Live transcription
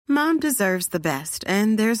Mom deserves the best,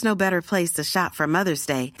 and there's no better place to shop for Mother's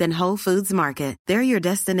Day than Whole Foods Market. They're your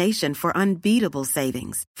destination for unbeatable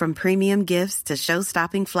savings, from premium gifts to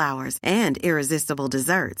show-stopping flowers and irresistible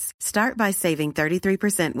desserts. Start by saving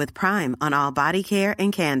 33% with Prime on all body care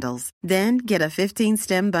and candles. Then get a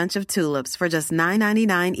 15-stem bunch of tulips for just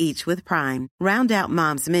 $9.99 each with Prime. Round out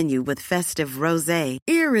Mom's menu with festive rosé,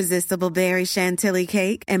 irresistible berry chantilly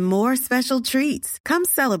cake, and more special treats. Come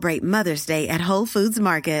celebrate Mother's Day at Whole Foods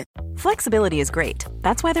Market. Flexibility is great.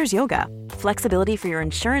 That's why there's yoga. Flexibility for your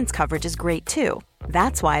insurance coverage is great too.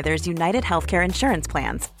 That's why there's United Healthcare Insurance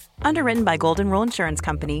Plans. Underwritten by Golden Rule Insurance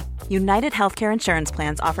Company, United Healthcare Insurance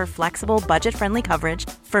Plans offer flexible, budget-friendly coverage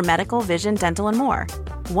for medical, vision, dental, and more.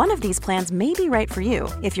 One of these plans may be right for you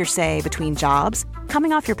if you're, say, between jobs,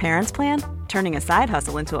 coming off your parents' plan, turning a side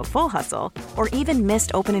hustle into a full hustle, or even missed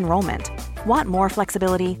open enrollment. Want more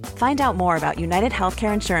flexibility? Find out more about United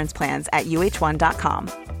Healthcare Insurance Plans at uh1.com.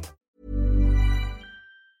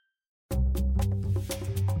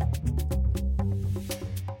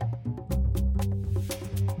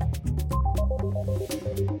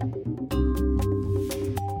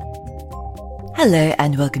 Hello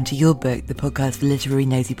and welcome to Your Book, the podcast for literary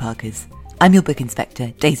nosy parkers. I'm your book inspector,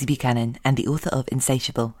 Daisy Buchanan, and the author of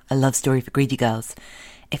Insatiable, a love story for greedy girls.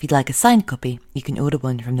 If you'd like a signed copy, you can order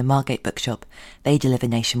one from the Margate Bookshop. They deliver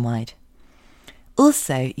nationwide.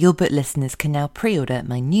 Also, Your Book listeners can now pre-order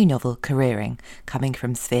my new novel, Careering, coming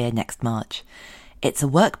from Sphere next March. It's a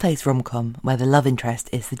workplace rom-com where the love interest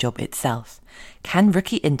is the job itself. Can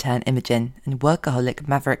rookie intern Imogen and workaholic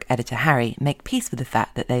maverick editor Harry make peace with the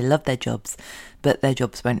fact that they love their jobs, but their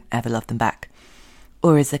jobs won't ever love them back?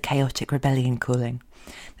 Or is a chaotic rebellion calling?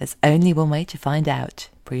 There's only one way to find out.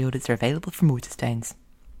 Pre-orders are available from Waterstones.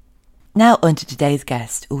 Now on to today's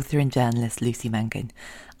guest, author and journalist Lucy Mangan.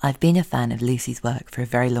 I've been a fan of Lucy's work for a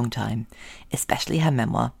very long time, especially her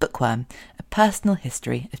memoir, Bookworm, a personal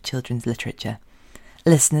history of children's literature.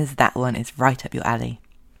 Listeners, that one is right up your alley.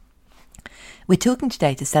 We're talking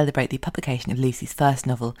today to celebrate the publication of Lucy's first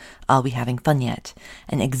novel, Are We Having Fun Yet?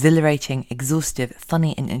 An exhilarating, exhaustive,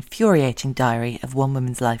 funny and infuriating diary of one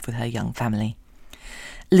woman's life with her young family.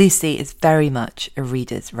 Lucy is very much a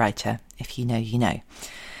reader's writer, if you know, you know.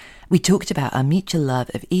 We talked about our mutual love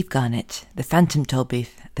of Eve Garnett, the Phantom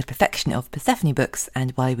Tollbooth, the perfection of Persephone books,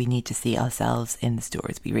 and why we need to see ourselves in the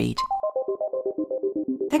stories we read.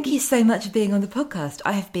 Thank you so much for being on the podcast.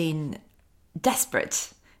 I have been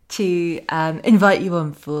desperate to invite you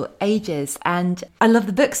on for ages, and I love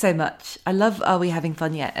the book so much. I love Are We Having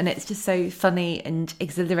Fun Yet? And it's just so funny and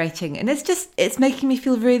exhilarating, and it's making me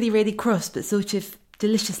feel really, really cross, but sort of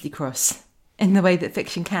deliciously cross in the way that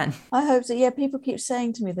fiction can. I hope so. Yeah, people keep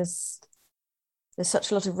saying to me there's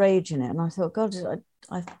such a lot of rage in it, and I thought, God,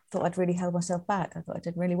 I thought I'd really held myself back. I thought I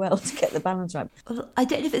did really well to get the balance right. Well, I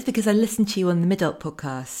don't know if it's because I listened to you on the Mid-Alt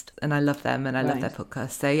podcast, and I love them, and I love their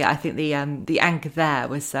podcast. So yeah, I think the anchor there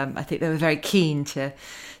was I think they were very keen to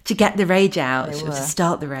get the rage out, or to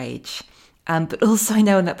start the rage. But also, I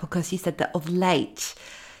know on that podcast you said that of late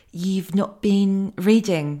you've not been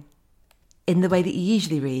reading in the way that you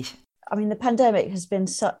usually read. I mean, the pandemic has been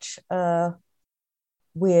such a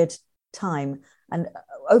weird time, and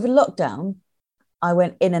over lockdown I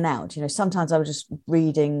went in and out. You know, sometimes I was just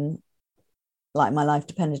reading like my life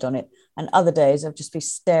depended on it, and other days I'd just be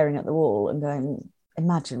staring at the wall and going,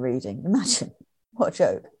 imagine reading, imagine, what a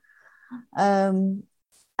joke. And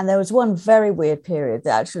there was one very weird period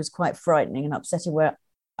that actually was quite frightening and upsetting, where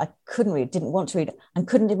I couldn't read, didn't want to read, and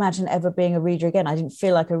couldn't imagine ever being a reader again. I didn't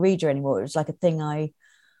feel like a reader anymore. It was like a thing I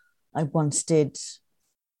once did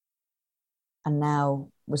and now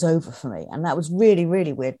was over for me. And that was really,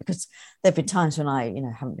 really weird, because there've been times when I,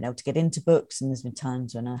 haven't been able to get into books, and there's been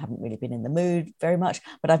times when I haven't really been in the mood very much,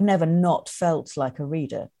 but I've never not felt like a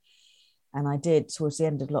reader. And I did towards the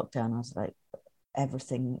end of lockdown. I was like,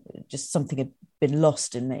 everything, just something had been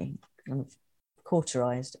lost in me, kind of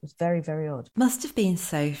cauterized. It was very, very odd. Must have been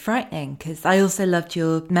so frightening, because I also loved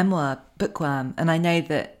your memoir, Bookworm, and I know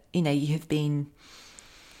that, you have been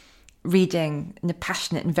reading in a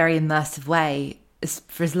passionate and very immersive way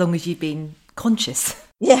for as long as you've been conscious.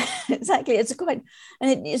 Yeah, exactly. It's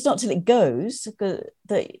it's not till it goes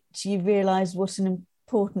that you realise what an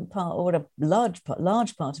important part, or what a large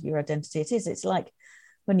part of your identity it is. It's like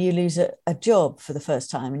when you lose a job for the first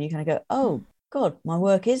time, and you kind of go, oh God, my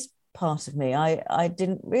work is part of me. I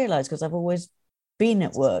didn't realise, because I've always been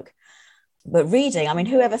at work. But reading, I mean,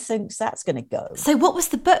 whoever thinks that's going to go? So what was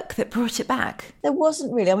the book that brought it back? There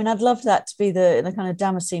wasn't really. I mean, I'd love that to be the kind of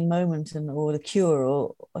Damascene moment or the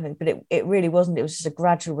cure, but it really wasn't. It was just a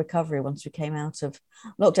gradual recovery once we came out of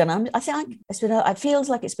lockdown. I think it feels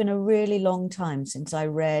like it's been a really long time since I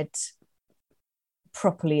read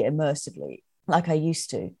properly, immersively, like I used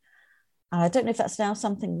to. And I don't know if that's now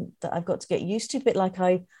something that I've got to get used to, a bit like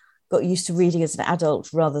I got used to reading as an adult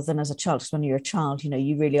rather than as a child. Because when you're a child,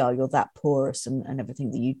 you really you're that porous and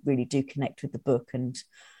everything, that you really do connect with the book, and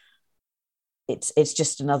it's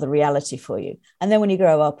just another reality for you. And then when you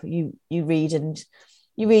grow up, you read in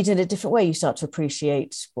a different way. You start to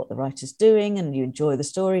appreciate what the writer's doing, and you enjoy the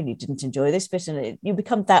story, and you didn't enjoy this bit, and you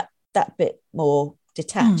become that bit more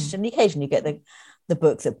detached. And occasionally you get the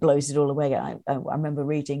book that blows it all away. I remember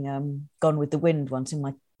reading Gone with the Wind once in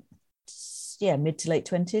my mid to late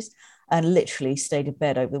 20s, and literally stayed in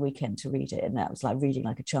bed over the weekend to read it, and that was like reading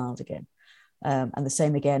like a child again. And the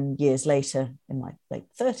same again years later in my late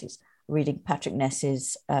 30s, reading Patrick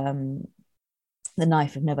Ness's The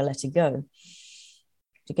Knife of Never Letting Go.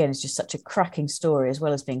 Again, it's just such a cracking story, as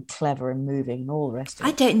well as being clever and moving and all the rest of it.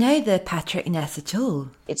 I don't know the Patrick Ness at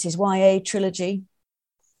all. It's his YA trilogy.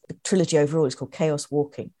 The trilogy overall is called Chaos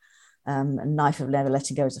Walking. And Knife of Never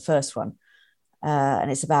Letting Go is the first one.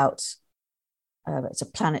 And it's about it's a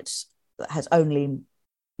planet that has only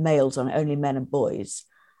males on it, only men and boys,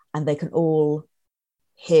 and they can all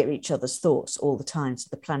hear each other's thoughts all the time. So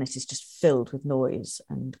the planet is just filled with noise,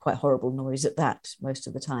 and quite horrible noise at that most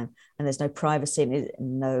of the time. And there's no privacy,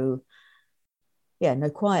 and no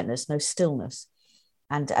quietness, no stillness.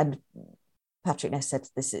 And Patrick Ness said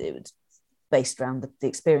this, it was based around the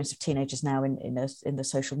experience of teenagers now in the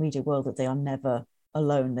social media world, that they are never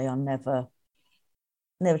alone. They are never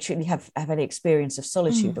truly have any experience of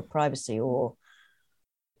solitude or privacy or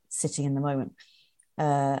sitting in the moment.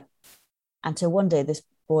 Until one day, this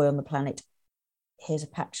boy on the planet hears a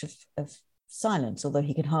patch of silence, although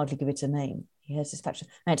he can hardly give it a name. He hears this patch,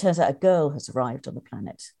 and it turns out a girl has arrived on the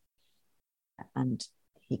planet, and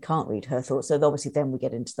he can't read her thoughts. So obviously then we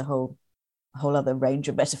get into the whole other range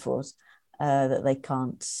of metaphors, that they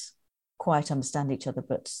can't quite understand each other,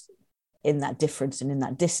 but in that difference and in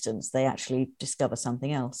that distance, they actually discover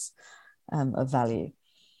something else of value.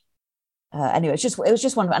 Anyway, it was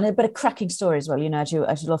just wonderful, but a cracking story as well. As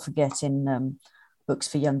you'll often get in books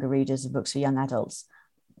for younger readers and books for young adults,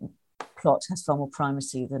 plot has far more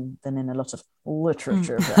primacy than in a lot of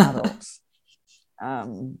literature for adults,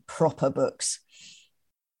 proper books.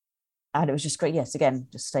 And it was just great. Yes, again,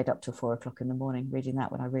 just stayed up till 4 o'clock in the morning reading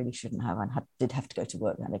that when I really shouldn't have. Did have to go to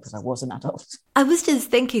work that day because I was an adult. I was just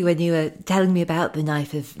thinking when you were telling me about The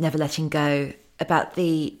Knife of Never Letting Go, about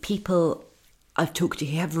the people I've talked to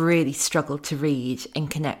who have really struggled to read and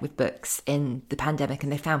connect with books in the pandemic,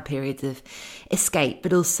 and they found periods of escape,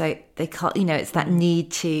 but also they can't, it's that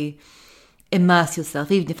need to immerse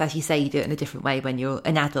yourself, even if, as you say, you do it in a different way when you're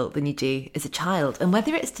an adult than you do as a child. And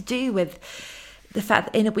whether it's to do with the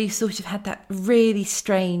fact that we've sort of had that really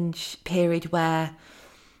strange period where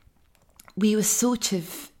we were sort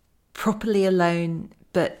of properly alone,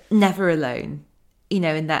 but never alone,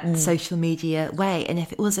 in that social media way. And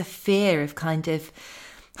if it was a fear of kind of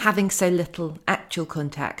having so little actual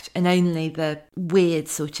contact and only the weird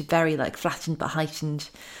sort of very flattened but heightened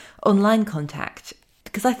online contact,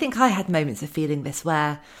 because I think I had moments of feeling this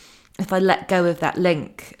where if I let go of that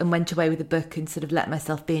link and went away with a book and sort of let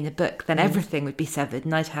myself be in a book, then everything would be severed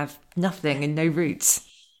and I'd have nothing and no roots.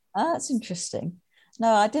 That's interesting.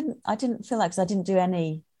 No, I didn't feel like, because I didn't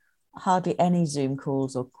do hardly any Zoom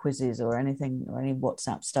calls or quizzes or anything, or any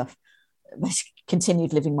WhatsApp stuff. I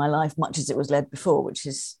continued living my life much as it was led before, which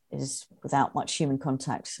is without much human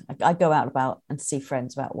contact. I go out about and see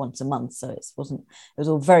friends about once a month, so it was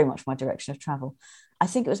all very much my direction of travel. I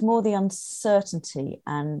think it was more the uncertainty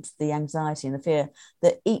and the anxiety and the fear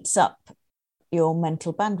that eats up your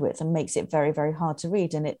mental bandwidth and makes it very, very hard to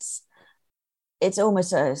read. And it's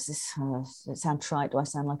almost, it sounds trite, do I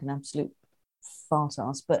sound like an absolute fart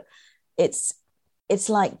ass? But it's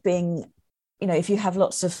like being, if you have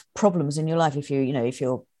lots of problems in your life, if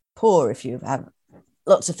you're poor, if you have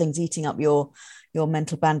lots of things eating up your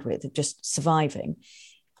mental bandwidth of just surviving,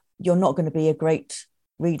 you're not going to be a great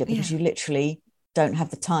reader, because you literally don't have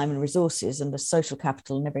the time and resources and the social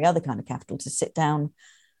capital and every other kind of capital to sit down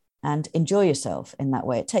and enjoy yourself in that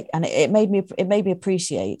way. It made me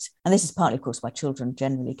appreciate, and this is partly, of course, why children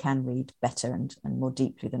generally can read better and more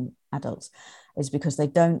deeply than adults, is because they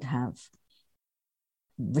don't have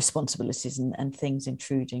responsibilities and things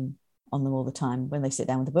intruding on them all the time. When they sit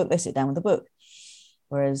down with a book, they sit down with a book.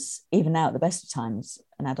 Whereas even now, at the best of times,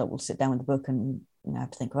 an adult will sit down with the book and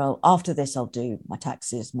have to think, well, after this, I'll do my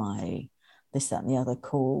taxes, my this, that, and the other,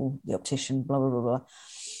 call the optician, blah, blah, blah, blah.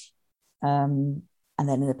 And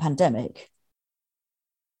then in the pandemic,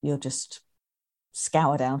 you're just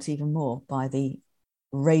scoured out even more by the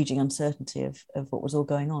raging uncertainty of what was all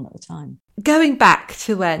going on at the time. Going back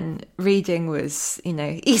to when reading was,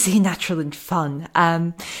 easy, natural and fun.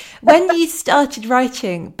 When you started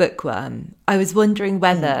writing Bookworm, I was wondering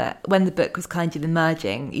whether, when the book was kind of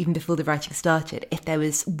emerging, even before the writing started, if there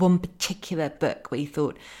was one particular book where you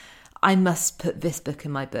thought, I must put this book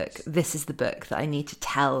in my book. This is the book that I need to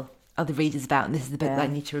tell other readers about, and this is the book that I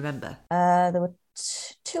need to remember. There were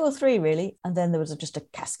 2 or 3 really, and then there was just a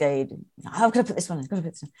cascade. How could I put this one in? Got to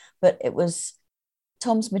put this in. But it was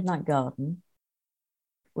Tom's Midnight Garden,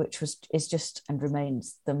 which is just and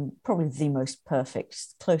remains probably the most perfect,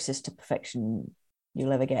 closest to perfection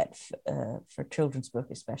you'll ever get for a children's book,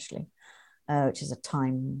 especially, which is a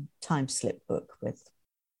time slip book with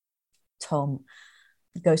Tom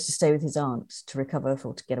goes to stay with his aunt to recover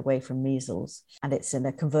or to get away from measles, and it's in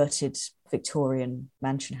a converted Victorian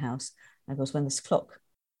mansion house. And of course, when this clock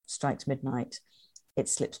strikes midnight, it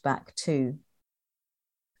slips back to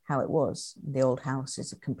how it was. The old house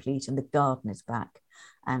is complete, and the garden is back,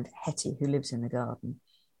 and Hetty, who lives in the garden,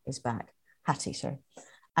 is back. Hattie, sorry.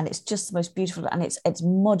 And it's just the most beautiful, and it's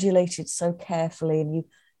modulated so carefully, and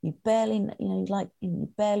you barely you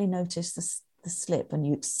barely notice the slip, and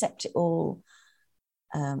you accept it all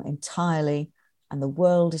entirely, and the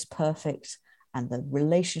world is perfect, and the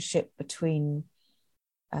relationship between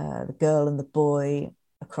the girl and the boy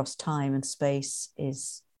across time and space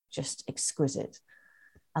is just exquisite,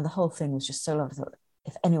 and the whole thing was just so lovely. I thought,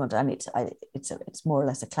 if anyone, it's more or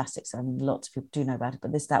less a classic, so I mean lots of people do know about it,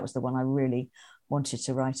 but that was the one I really wanted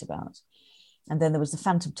to write about. And then there was The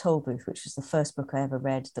Phantom Tollbooth, which was the first book I ever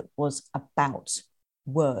read that was about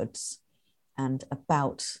words and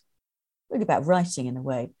really about writing in a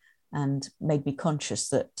way, and made me conscious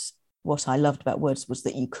that what I loved about words was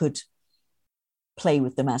that you could play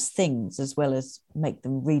with them as things as well as make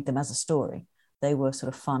them read them as a story. They were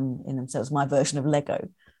sort of fun in themselves, my version of Lego,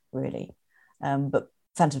 really. But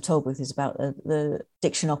Phantom Tollbooth is about the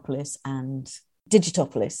Dictionopolis and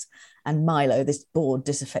Digitopolis, and Milo, this bored,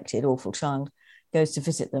 disaffected, awful child, goes to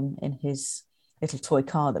visit them in his little toy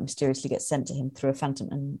car that mysteriously gets sent to him through a phantom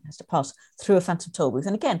and has to pass through a phantom toll booth.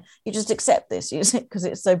 And again, you just accept this because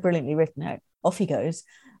it's so brilliantly written out. Off he goes.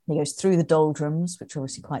 He goes through the doldrums, which are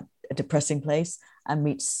obviously quite a depressing place, and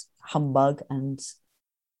meets Humbug and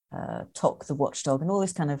Tok the watchdog and all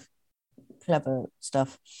this kind of clever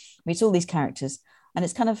stuff. Meets all these characters, and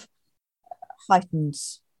it's kind of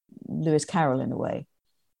heightens Lewis Carroll in a way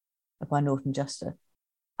by Norton Juster.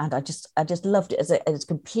 And I just loved it as a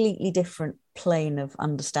completely different plane of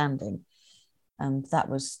understanding. And they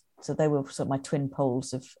were sort of my twin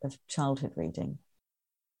poles of childhood reading.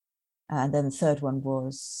 And then the third one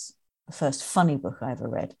was the first funny book I ever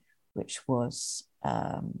read, which was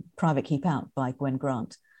Private Keep Out by Gwen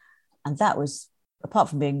Grant. And that was, apart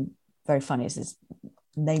from being very funny, it's this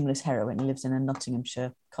nameless heroine who lives in a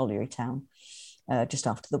Nottinghamshire colliery town just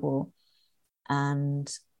after the war.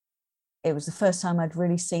 And it was the first time I'd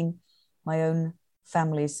really seen my own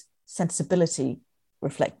family's sensibility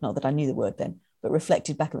reflect, not that I knew the word then, but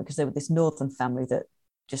reflected back on it, because they were this northern family that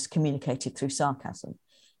just communicated through sarcasm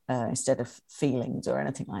instead of feelings or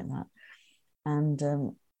anything like that. And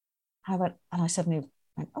I suddenly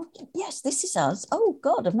went, oh, yes, this is us. Oh,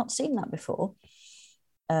 God, I've not seen that before.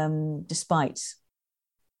 Despite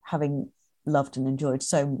having loved and enjoyed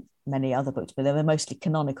so many other books, but they were mostly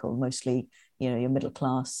canonical, mostly, your middle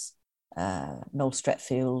class, Noel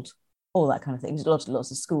Stretfield, all that kind of thing. It was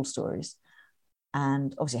lots of school stories,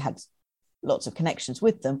 and obviously had lots of connections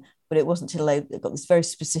with them, but it wasn't until they got this very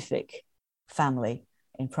specific family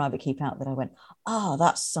in Private Keep Out that I went,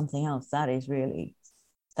 that's something else. That is really,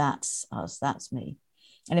 that's us, that's me.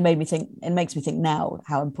 And it makes me think now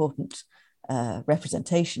how important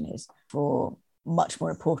representation is for much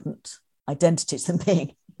more important identities than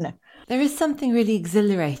being, There is something really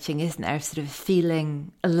exhilarating, isn't there, of sort of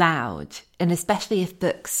feeling allowed, and especially if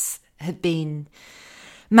books have been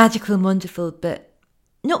magical and wonderful, but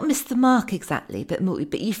not missed the mark exactly, but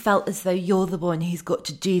you felt as though you're the one who's got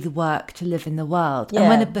to do the work to live in the world. Yeah. And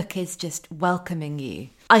when a book is just welcoming you,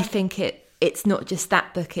 I think it's not just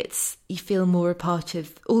that book, it's you feel more a part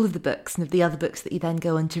of all of the books and of the other books that you then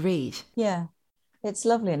go on to read. Yeah, it's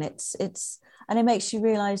lovely, and and it makes you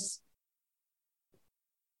realise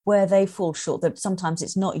where they fall short, that sometimes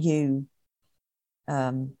it's not you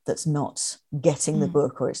that's not getting the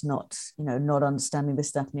book, or it's not, not understanding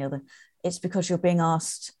this, that and the other. it's because you're being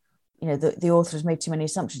asked, the author has made too many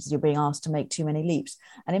assumptions, you're being asked to make too many leaps.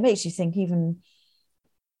 And it makes you think, even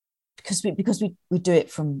because we do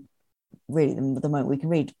it from really the moment we can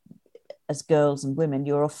read, as girls and women,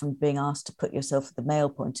 you're often being asked to put yourself at the male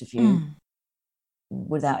point of view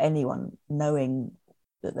without anyone knowing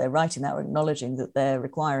that they're writing that or acknowledging that they're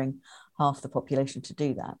requiring half the population to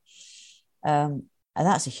do that. And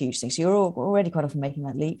that's a huge thing. So you're already quite often making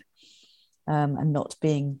that leap, and not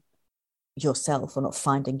being yourself, or not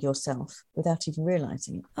finding yourself without even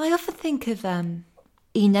realising it. I often think of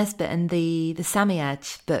E. Nesbit and the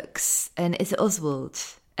Psammead books, and is it Oswald?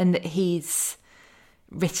 And that he's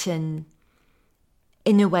written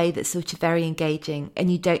in a way that's sort of very engaging, and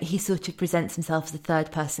he sort of presents himself as a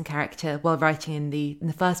third person character while writing in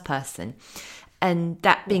the first person. And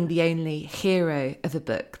that being the only hero of a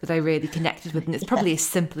book that I really connected with. And it's probably as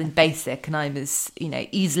simple and basic, and I'm as,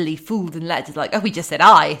 easily fooled and led as like, oh, we just said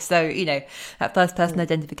I. So, that first person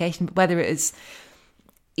identification. But whether it was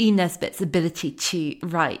E. Nesbit's ability to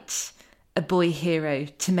write a boy hero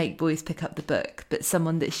to make boys pick up the book, but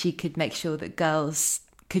someone that she could make sure that girls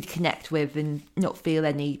could connect with and not feel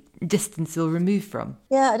any distance or remove from.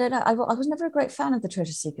 Yeah, I don't know. I was never a great fan of The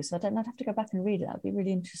Treasure Seeker, so I don't know. I'd have to go back and read it. That'd be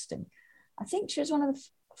really interesting. I think she was one of the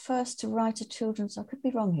first to write a children's, I could be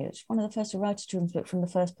wrong here, she's one of the first to write a children's book from the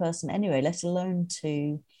first person anyway, let alone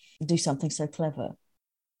to do something so clever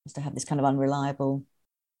as to have this kind of unreliable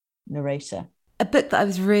narrator. A book that I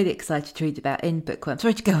was really excited to read about in Bookworm.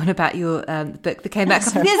 Sorry to go on about your book that came out a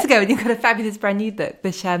couple of years ago, and you've got a fabulous brand new book.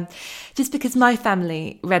 But just because my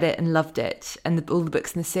family read it and loved it, and all the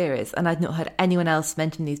books in the series, and I'd not heard anyone else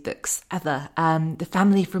mention these books ever. The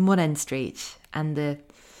Family from One End Street and the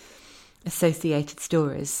associated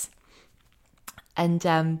stories. And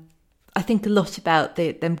I think a lot about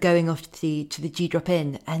them going off to the Dewdrop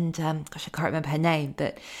Inn, and gosh, I can't remember her name,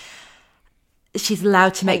 but she's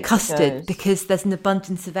allowed to make custard because there's an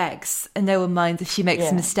abundance of eggs, and no one minds if she makes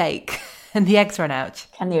a mistake and the eggs run out.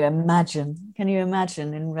 Can you imagine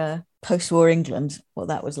in post-war England what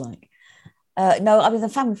that was like? No, I mean, The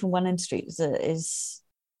Family from One End Street is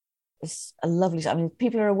a lovely. I mean,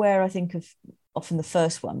 people are aware, I think, of often the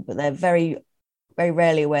first one, but they're very, very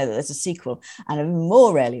rarely aware that there's a sequel, and even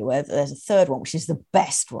more rarely aware that there's a third one, which is the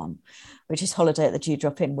best one, which is Holiday at the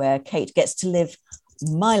Dewdrop Inn, where Kate gets to live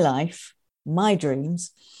my life, my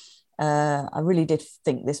dreams. I really did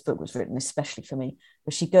think this book was written especially for me,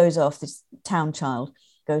 but she goes off, this town child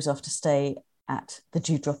goes off to stay at the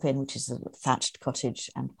Dewdrop Inn, which is a thatched cottage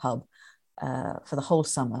and pub, for the whole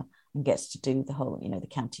summer, and gets to do the whole, the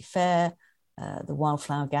county fair, the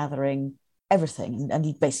wildflower gathering, everything, and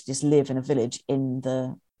you basically just live in a village in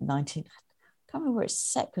the 19, I can't remember where it's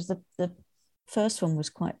set, because the first one was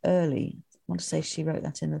quite early. I want to say she wrote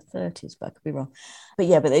that in the 30s, but I could be wrong. But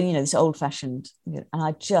yeah, but then, this old-fashioned, and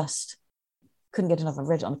I just couldn't get enough. I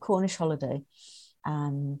read it on a Cornish holiday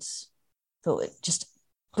and thought, it just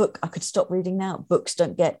book I could stop reading now. Books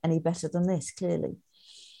don't get any better than this, clearly.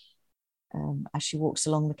 As she walks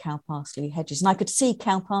along the cowparsley hedges, and I could see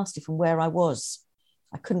cowparsley from where I was.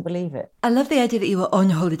 I couldn't believe it. I love the idea that you were on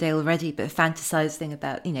holiday already, but fantasizing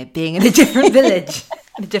about, being in a different village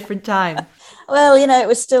at a different time. Well, it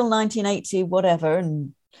was still 1980, whatever,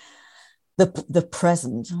 and the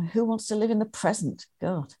present. Who wants to live in the present?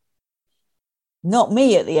 God. Not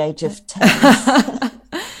me at the age of 10.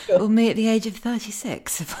 Or me at the age of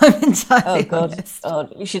 36, if I'm entirely honest. Oh,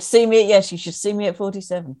 you should see me at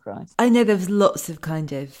 47, Christ. I know there was lots of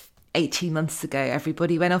kind of 18 months ago,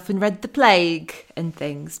 everybody went off and read The Plague and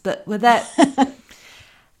things, but were there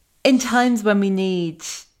in times when we need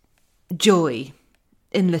joy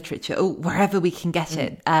in literature, or wherever we can get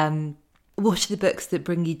it, what are the books that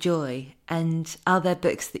bring you joy, and are there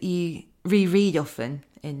books that you reread often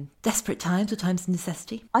in desperate times or times of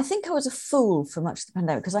necessity? I think I was a fool for much of the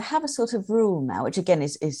pandemic, because I have a sort of rule now, which again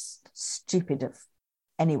is stupid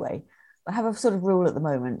anyway. I have a sort of rule at the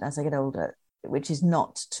moment as I get older, which is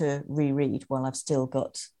not to reread while I've still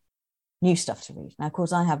got new stuff to read. Now, of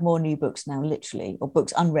course, I have more new books now, literally, or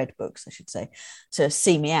unread books, I should say, to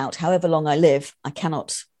see me out. However long I live, I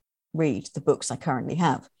cannot read the books I currently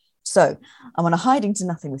have. So I'm on a hiding to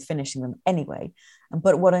nothing with finishing them anyway.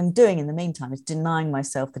 But what I'm doing in the meantime is denying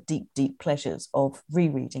myself the deep, deep pleasures of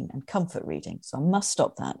rereading and comfort reading. So I must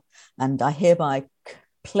stop that. And I hereby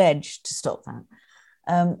pledge to stop that.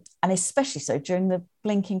 And especially so during the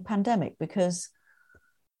blinking pandemic, because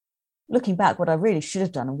looking back, what I really should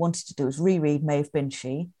have done and wanted to do was reread Maeve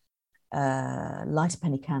Binchy, Light a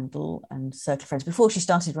Penny Candle and Circle of Friends before she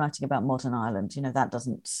started writing about Modern Ireland. That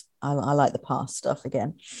doesn't, I like the past stuff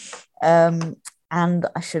again. And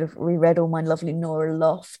I should have reread all my lovely Nora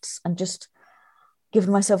Lofts and just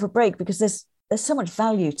given myself a break, because there's so much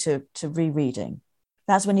value to rereading.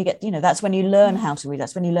 That's when you get, that's when you learn how to read.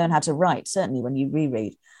 That's when you learn how to write, certainly when you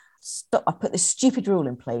reread. Stop. I put this stupid rule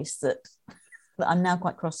in place that I'm now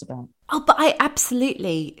quite cross about. Oh, but I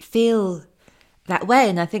absolutely feel that way.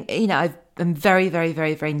 And I think, I'm very, very,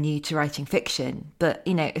 very, very new to writing fiction. But,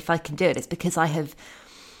 if I can do it, it's because I have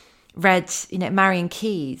read, Marion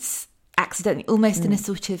Keyes accidentally, almost in a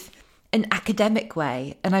sort of an academic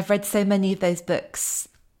way. And I've read so many of those books,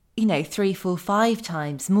 3, 4, 5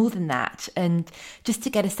 times, more than that. And just to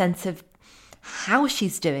get a sense of how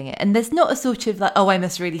she's doing it. And there's not a sort of like, oh, I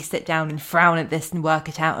must really sit down and frown at this and work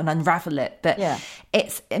it out and unravel it. But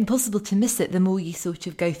it's impossible to miss it the more you sort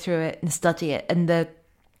of go through it and study it. And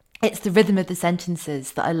it's the rhythm of the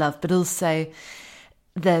sentences that I love, but also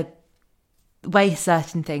the way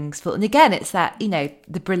certain things fall. And again, it's that,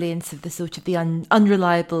 the brilliance of the sort of the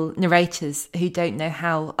unreliable narrators who don't know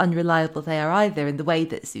how unreliable they are either, and the way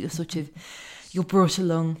that you're brought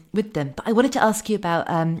along with them. But I wanted to ask you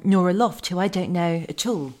about Nora Loft, who I don't know at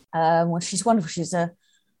all. Well, she's wonderful. She's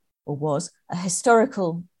was a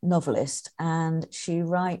historical novelist, and she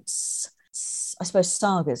writes, I suppose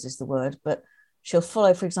sagas is the word, but she'll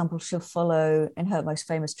follow in her most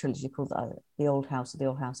famous trilogy called The Old House, or The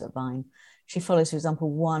Old House at Vine. She follows, for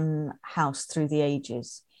example, one house through the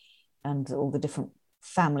ages and all the different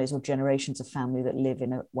families or generations of family that live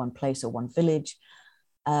in one place or one village.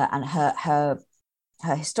 And her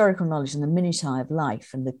historical knowledge and the minutiae of life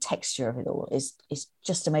and the texture of it all is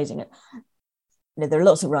just amazing. There are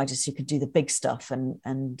lots of writers who could do the big stuff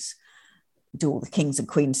and do all the kings and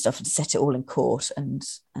queens stuff and set it all in court and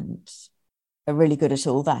are really good at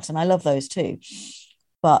all that. And I love those too.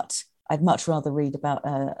 But I'd much rather read about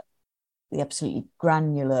the absolutely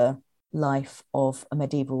granular life of a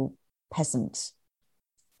medieval peasant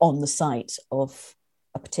on the site of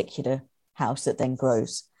a particular house that then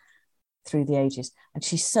grows through the ages. And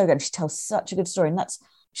she's so good. She tells such a good story, and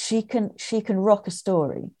she can rock a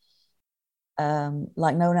story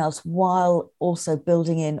like no one else, while also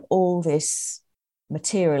building in all this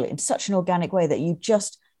material in such an organic way that you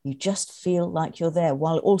just feel like you're there,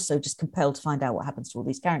 while also just compelled to find out what happens to all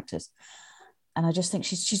these characters. And I just think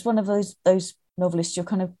she's one of those novelists you're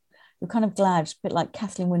kind of glad, a bit like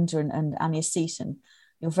Kathleen Winder and Anya Seton.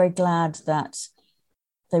 You're very glad that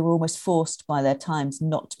they were almost forced by their times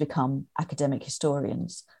not to become academic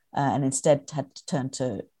historians and instead had to turn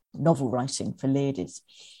to novel writing for ladies,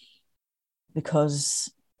 because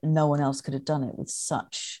no one else could have done it with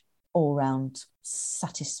such all-round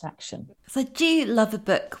satisfaction. So I do love a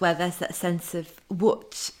book where there's that sense of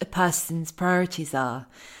what a person's priorities are.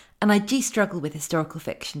 And I do struggle with historical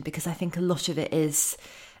fiction because I think a lot of it is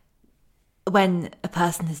when a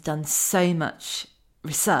person has done so much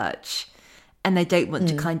research and they don't want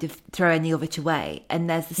to kind of throw any of it away. And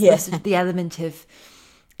there's this sort of the element of,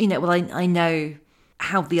 I know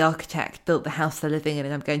how the architect built the house they're living in,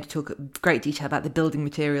 and I'm going to talk in great detail about the building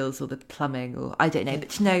materials or the plumbing, or I don't know, but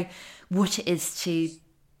to know what it is to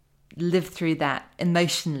live through that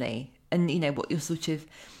emotionally, and what your sort of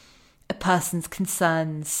a person's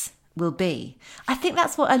concerns will be. I think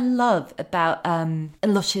that's what I love about a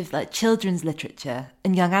lot of like children's literature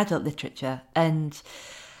and young adult literature, and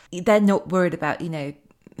they're not worried about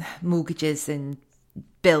mortgages and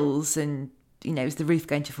bills and is the roof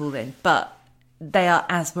going to fall in, but they are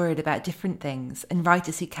as worried about different things, and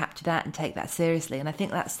writers who capture that and take that seriously. And I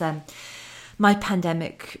think that's my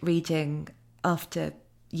pandemic reading, after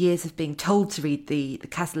years of being told to read the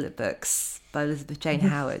Cazalet books by Elizabeth Jane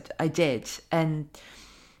Howard. I did, and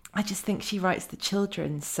I just think she writes the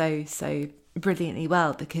children so brilliantly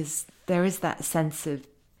well, because there is that sense of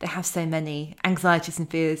they have so many anxieties and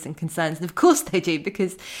fears and concerns, and of course they do,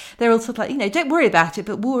 because they're all sort of like, don't worry about it,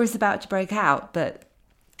 but war is about to break out. But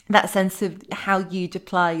that sense of how you'd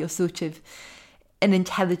apply your sort of an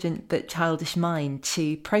intelligent but childish mind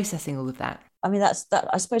to processing all of that. I mean, I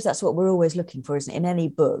suppose that's what we're always looking for, isn't it? In any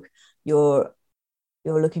book, you're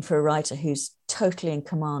looking for a writer who's totally in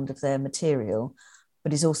command of their material,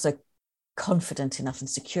 but is also confident enough and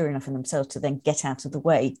secure enough in themselves to then get out of the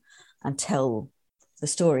way and tell the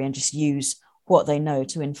story and just use what they know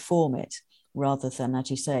to inform it, rather than,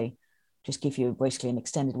 as you say, just give you basically an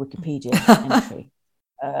extended Wikipedia entry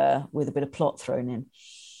with a bit of plot thrown in.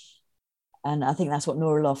 And I think that's what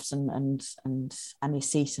Nora Lofts and Anya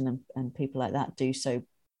Seton and people like that do so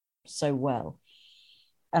well.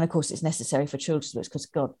 And of course, it's necessary for children's books, because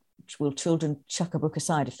God, will children chuck a book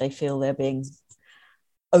aside if they feel they're being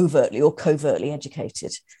overtly or covertly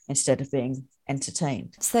educated instead of being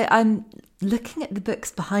entertained. So I'm looking at the books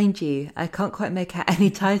behind you. I can't quite make out any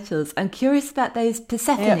titles. I'm curious about those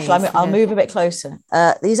Persephones. Yeah, I'll move a bit closer.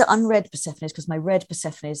 These are unread Persephones because my read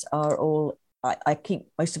Persephones are all. I keep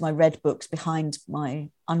most of my read books behind my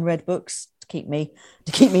unread books to keep me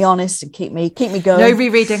honest and keep me going. No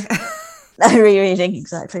rereading. No rereading,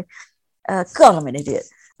 exactly. God, I'm an idiot.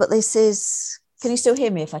 But this is. Can you still hear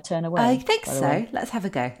me if I turn away? I think so. Let's have a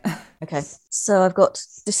go. Okay. So I've got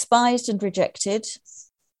Despised and Rejected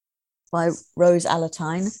by Rose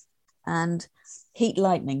Alatine and Heat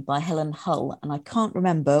Lightning by Helen Hull. And I can't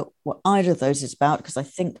remember what either of those is about because I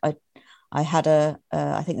think I had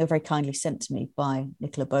I think they were very kindly sent to me by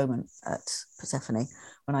Nicola Bowman at Persephone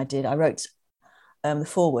when I did. I wrote the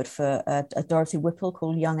foreword for a Dorothy Whipple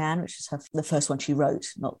called Young Anne, which is the first one she wrote.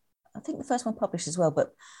 I think the first one published as well,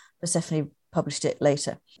 but Persephone published it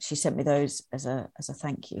later. She sent me those as a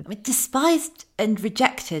thank you. I mean, Despised and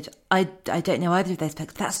Rejected. I don't know either of those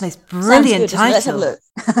books. That's the most brilliant title. Let's have a look.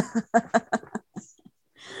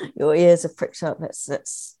 Your ears are pricked up.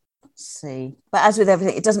 Let's see. But as with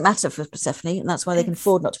everything, it doesn't matter for Persephone, and that's why they can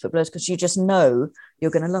afford not to put blows, because you just know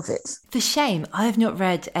you're going to love it. For shame, I have not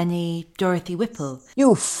read any Dorothy Whipple.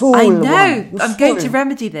 You fool! I know. I'm going to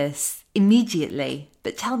remedy this immediately.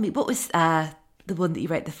 But tell me, what was the one that you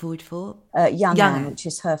wrote the foreword for? Young Anne, which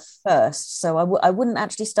is her first. So I wouldn't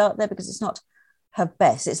actually start there because it's not her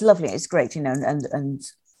best. It's lovely. It's great, and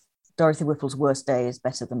Dorothy Whipple's worst day is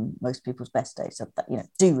better than most people's best day. So that,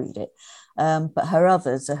 do read it. But her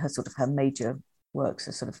others are her major works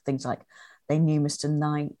are sort of things like They Knew Mr.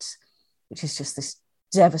 Knight, which is just this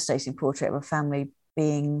devastating portrait of a family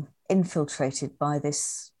being infiltrated by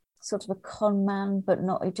this sort of a con man, but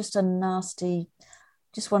not just a nasty,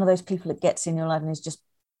 just one of those people that gets in your life and is just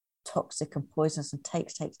toxic and poisonous and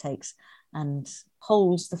takes and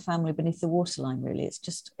holds the family beneath the waterline, really. It's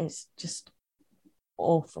just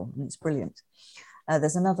awful, and it's brilliant.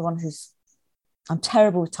 There's another one I'm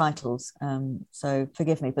terrible with titles, so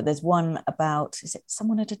forgive me, but there's one about, is it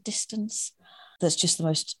Someone at a Distance? That's just the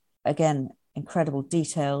most, again, incredible,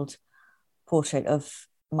 detailed portrait of,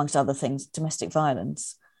 amongst other things, domestic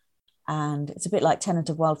violence. And it's a bit like Tenant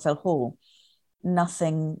of Wildfell Hall.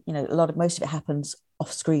 Nothing, most of it happens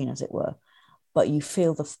off screen, as it were, but you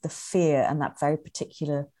feel the fear, and that very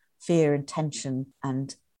particular fear and tension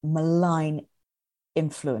and malign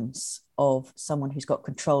influence of someone who's got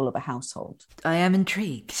control of a household. I am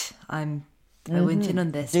intrigued. I went in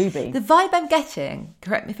on this. Do be. The vibe I'm getting,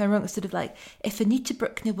 correct me if I'm wrong, is sort of like if Anita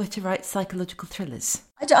Bruckner were to write psychological thrillers.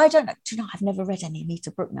 I don't know. Do you know, I've never read any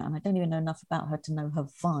Anita Bruckner, and I don't even know enough about her to know her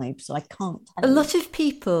vibe, so I can't tell you. A lot of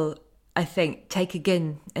people, I think, take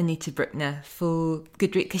again Anita Bruckner for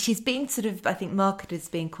good reason, because she's been sort of, I think, marketed as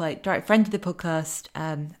being quite direct. Friend of the podcast,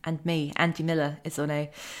 and me, Andy Miller, is on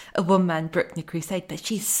a one-man Bruckner crusade, but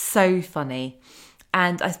she's so funny.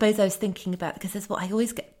 And I suppose I was thinking about, because that's what I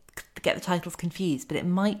always get the titles confused, but it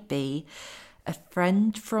might be A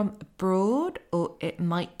Friend from Abroad, or it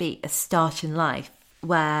might be A Start in Life,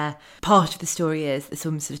 where part of the story is this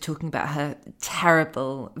woman sort of talking about her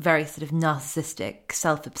terrible, very sort of narcissistic,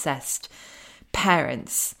 self-obsessed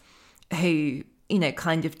parents who,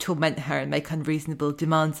 kind of torment her and make unreasonable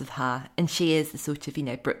demands of her. And she is the sort of,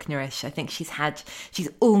 Brucknerish. I think she's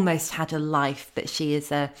almost had a life, but she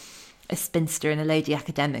is a spinster and a lady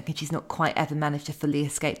academic, and she's not quite ever managed to fully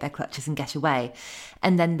escape their clutches and get away.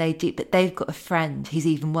 And then but they've got a friend who's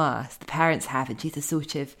even worse, the parents have, and she's a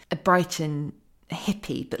sort of a Brighton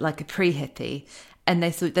hippie, but like a pre-hippie. And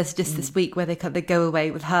there's just this week where they go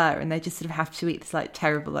away with her, and they just sort of have to eat this like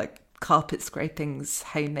terrible like carpet scrapings,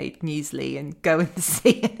 homemade muesli, and go in the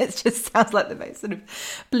sea. And it just sounds like the most sort of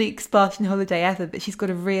bleak Spartan holiday ever. But she's got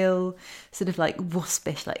a real sort of like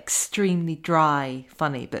waspish, like extremely dry,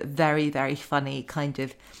 funny, but very, very funny kind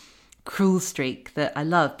of cruel streak that I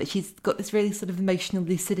love. But she's got this really sort of emotional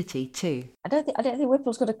lucidity too. I don't think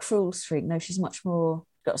Whipple's got a cruel streak. No, she's much more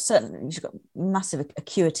she's got massive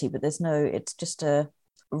acuity, but it's just a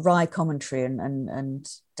wry commentary and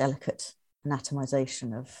delicate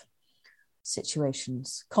anatomization of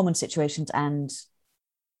situations, common situations and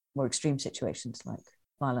more extreme situations like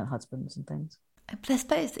violent husbands and things. But I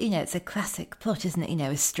suppose, it's a classic plot, isn't it?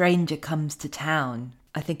 A stranger comes to town.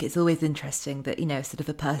 I think it's always interesting that, sort of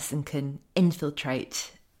a person can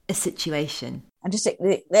infiltrate a situation. And just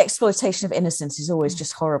the exploitation of innocence is always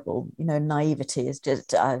just horrible. Naivety is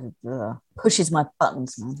just pushes my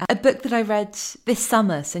buttons, man. A book that I read this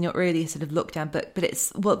summer, so not really a sort of lockdown book, but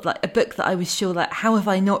it's like a book that I was sure, like, how have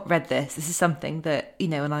I not read this? This is something that,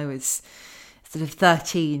 when I was sort of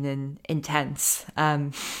 13 and intense,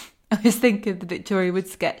 I was thinking of the Victoria Wood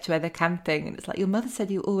sketch where they're camping and it's like, your mother said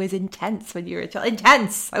you were always intense when you were a child.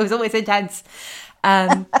 Intense! I was always intense.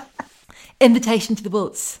 Invitation to the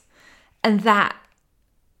Waltz. And that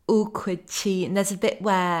awkward cheat. And there's a bit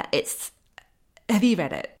where it's... Have you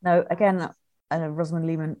read it? No, again, Rosamund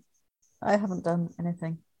Lehman. I haven't done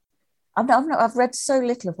anything. I've read so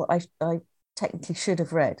little of what I technically should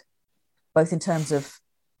have read, both in terms of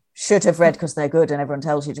should have read because they're good and everyone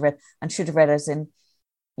tells you to read, and should have read as in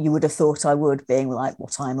you would have thought I would, being like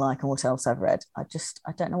what I'm like and what else I've read. I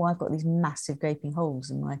don't know why I've got these massive gaping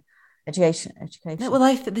holes in my education. No,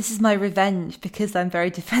 well, this is my revenge because I'm very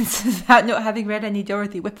defensive about not having read any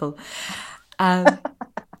Dorothy Whipple.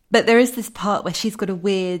 But there is this part where she's got a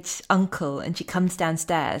weird uncle and she comes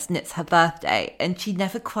downstairs and it's her birthday and she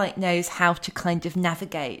never quite knows how to kind of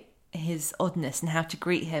navigate his oddness and how to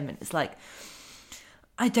greet him. And it's like,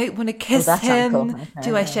 I don't want to kiss him. Okay.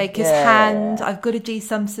 Do I shake his hand? I've got to do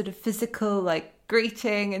some sort of physical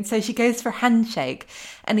greeting. And so she goes for a handshake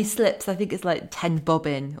and he slips, I think it's 10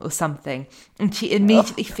 bobbin or something. And she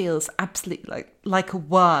immediately feels absolutely like a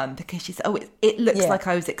worm because she's, it looks like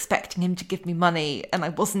I was expecting him to give me money and I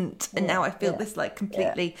wasn't. And now I feel this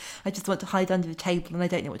completely, I just want to hide under the table and I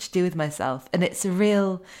don't know what to do with myself. And it's a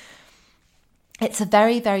very,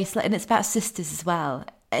 very, and it's about sisters as well,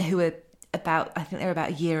 who are I think they're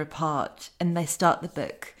about a year apart and they start the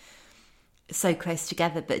book so close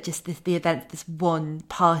together, but just the event, this one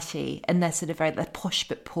party, and they're sort of they're posh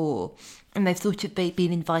but poor, and they've sort of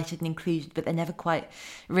been invited and included, but they're never quite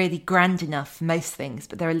really grand enough for most things,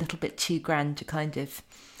 but they're a little bit too grand to kind of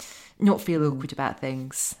not feel awkward about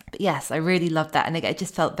things. But yes, I really loved that, and it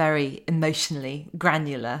just felt very emotionally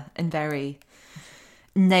granular and very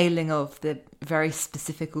nailing of the very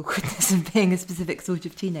specific awkwardness of being a specific sort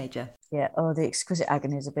of teenager. Yeah, the exquisite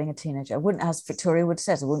agonies of being a teenager. I wouldn't, as Victoria Wood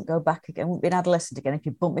says, I wouldn't go back again. I wouldn't be an adolescent again if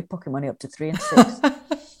you bumped me pocket money up to 3 and 6.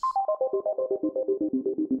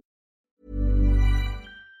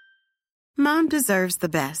 Mom deserves the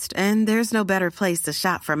best, and there's no better place to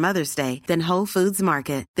shop for Mother's Day than Whole Foods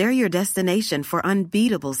Market. They're your destination for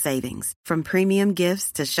unbeatable savings, from premium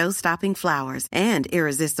gifts to show-stopping flowers and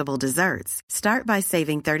irresistible desserts. Start by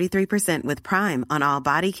saving 33% with Prime on all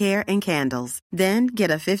body care and candles. Then get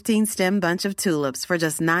a 15-stem bunch of tulips for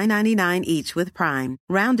just $9.99 each with Prime.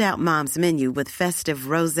 Round out Mom's menu with festive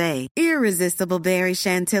rosé, irresistible berry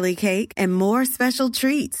chantilly cake, and more special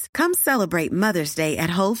treats. Come celebrate Mother's Day at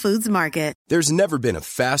Whole Foods Market. There's never been a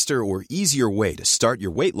faster or easier way to start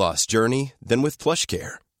your weight loss journey than with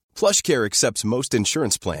PlushCare. PlushCare accepts most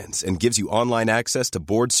insurance plans and gives you online access to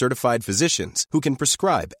board-certified physicians who can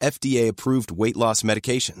prescribe FDA-approved weight loss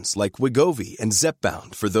medications like Wegovy and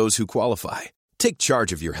Zepbound for those who qualify. Take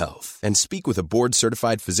charge of your health and speak with a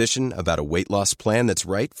board-certified physician about a weight loss plan that's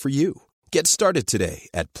right for you. Get started today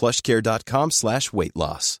at plushcare.com/weight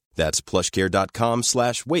loss. That's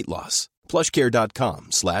plushcare.com/weight loss.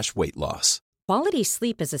 plushcare.com/weight loss. Quality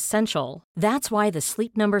sleep is essential. That's why the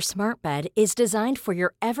Sleep Number Smart Bed is designed for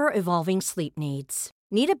your ever-evolving sleep needs.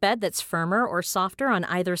 Need a bed that's firmer or softer on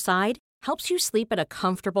either side? Helps you sleep at a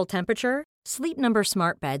comfortable temperature? Sleep Number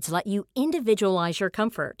Smart Beds let you individualize your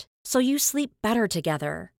comfort, so you sleep better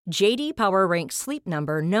together. J.D. Power ranks Sleep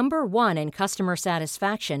Number number 1 in customer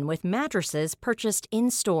satisfaction with mattresses purchased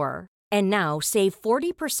in-store. And now, save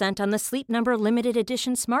 40% on the Sleep Number Limited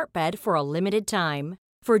Edition Smart Bed for a limited time.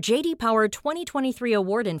 For J.D. Power 2023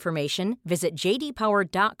 award information, visit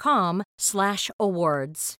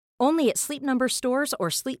jdpower.com/awards. Only at Sleep Number stores or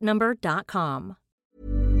sleepnumber.com.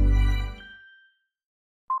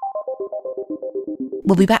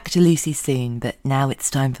 We'll be back to Lucy soon, but now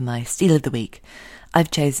it's time for my Steal of the Week.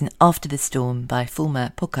 I've chosen After the Storm by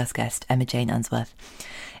former podcast guest Emma Jane Unsworth.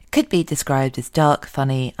 Could be described as dark,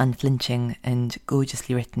 funny, unflinching and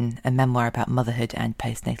gorgeously written, a memoir about motherhood and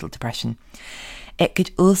postnatal depression. It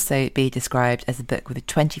could also be described as a book with a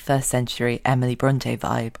 21st century Emily Bronte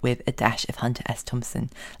vibe with a dash of Hunter S. Thompson.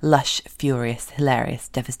 Lush, furious, hilarious,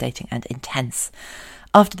 devastating and intense.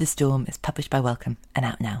 After the Storm is published by Wellcome and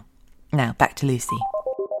out now. Now, back to Lucy.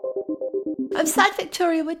 I'm sad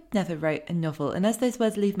Victoria Wood never wrote a novel, and as those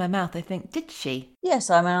words leave my mouth, I think, did she? Yes,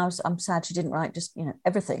 I mean, I'm sad she didn't write just,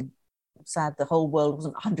 everything. I'm sad the whole world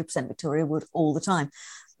wasn't 100% Victoria Wood all the time.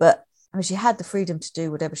 But, I mean, she had the freedom to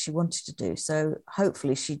do whatever she wanted to do. So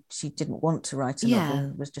hopefully she didn't want to write a novel.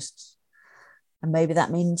 It was just, and maybe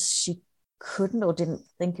that means she couldn't or didn't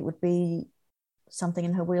think it would be something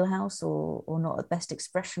in her wheelhouse or not the best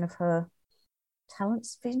expression of her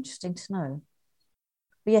talents. It'd be interesting to know.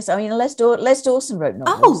 But yes, I mean, Les Dawson wrote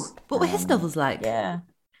novels. Oh, what were his novels like? Yeah.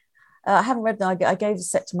 I haven't read them. I gave a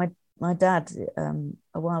set to my dad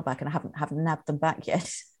a while back and I haven't nabbed them back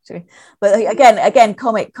yet. But again,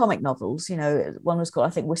 comic novels. You know, one was called, I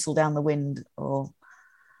think, Whistle Down the Wind, or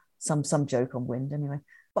some joke on wind. Anyway,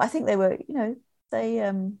 but I think they were, you know,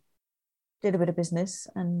 they did a bit of business,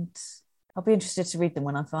 and I'll be interested to read them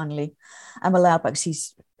when I finally am allowed back. Because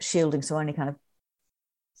he's shielding, so I only kind of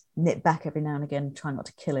nip back every now and again, try not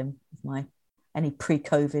to kill him with any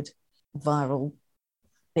pre-COVID viral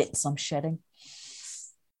bits I'm shedding.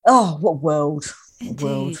 Oh, what world! What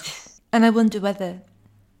world! And I wonder whether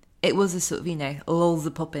it was a sort of, you know, lulls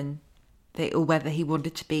a poppin' thing, or whether he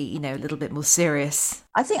wanted to be, you know, a little bit more serious.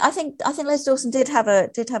 I think Les Dawson did have a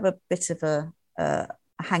bit of a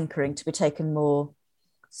hankering to be taken more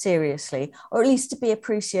seriously, or at least to be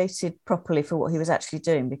appreciated properly for what he was actually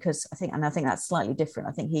doing. Because I think that's slightly different.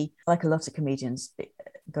 I think he, like a lot of comedians,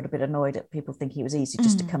 got a bit annoyed at people think he was easy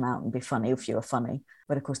just to come out and be funny if you were funny.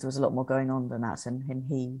 But of course, there was a lot more going on than that, and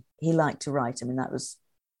he liked to write. I mean, it was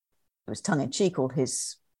tongue in cheek, all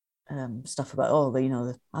his stuff about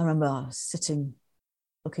I remember I was sitting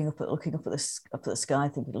looking up at the sky,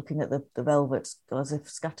 looking at the velvet as if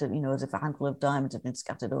scattered, you know, as if a handful of diamonds had been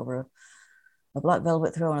scattered over a black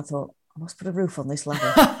velvet throne. I thought, I must put a roof on this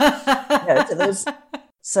ladder. You know,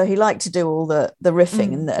 so he liked to do all the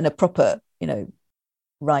riffing and a proper, you know,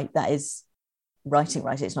 that is writing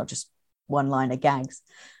right. It's not just one line of gags.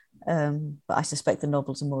 But I suspect the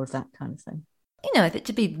novels are more of that kind of thing. You know,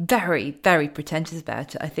 to be very, very pretentious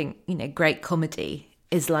about it, I think, you know, great comedy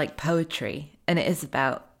is like poetry, and it is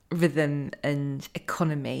about rhythm and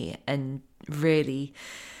economy and really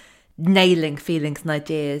nailing feelings and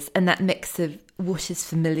ideas, and that mix of what is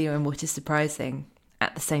familiar and what is surprising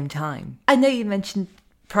at the same time. I know you mentioned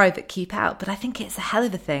Private Keep Out, but I think it's a hell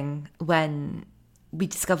of a thing when we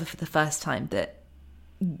discover for the first time that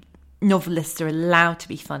novelists are allowed to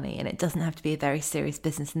be funny, and it doesn't have to be a very serious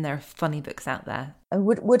business, and there are funny books out there.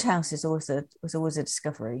 Woodhouse was always a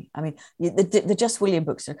discovery. I mean, the Just William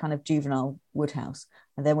books are kind of juvenile Woodhouse,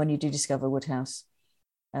 and then when you do discover Woodhouse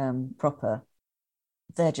proper,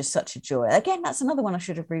 they're just such a joy. Again, that's another one I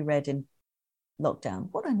should have reread in lockdown.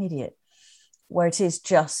 What an idiot! Where it is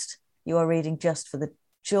just, you are reading just for the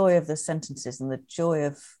joy of the sentences and the joy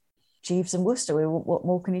of Jeeves and Wooster. What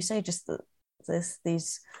more can you say? Just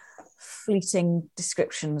these fleeting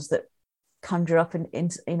descriptions that conjure up in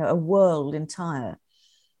you know, a world entire,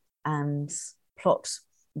 and plot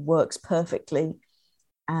works perfectly,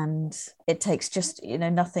 and it takes just, you know,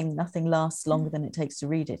 nothing lasts longer than it takes to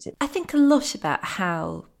read it. I think a lot about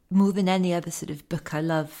how, more than any other sort of book I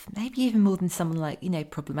love, maybe even more than someone like, you know,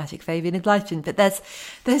 Problematic Fabian and Gleichen, but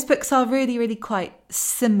those books are really, really quite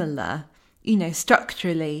similar, you know,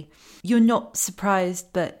 structurally. You're not surprised,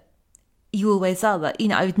 but you always are. Like, you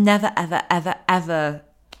know, I would never, ever, ever, ever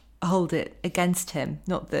hold it against him.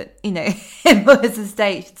 Not that, you know, him or his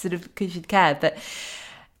estate should care, but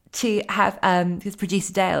to have, because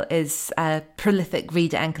producer Dale is a prolific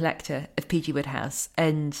reader and collector of P.G. Wodehouse,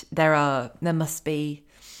 and there must be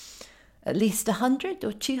at least 100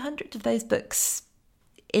 or 200 of those books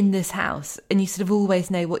in this house, and you sort of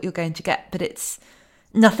always know what you're going to get, but it's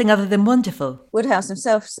nothing other than wonderful. Wodehouse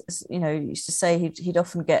himself, you know, used to say he'd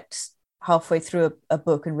often get halfway through a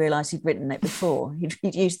book and realise he'd written it before.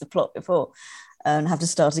 He'd used the plot before and have to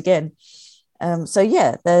start again. So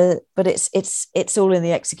yeah, but it's all in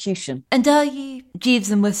the execution. And are you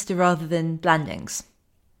Jeeves and Wooster rather than Blandings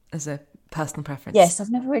as a personal preference? Yes,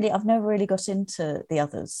 I've never really got into the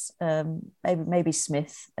others. Maybe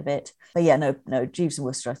Smith a bit, but yeah, no, Jeeves and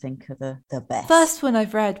Wooster I think are the best. First one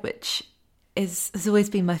I've read, which has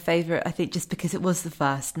always been my favourite, I think, just because it was the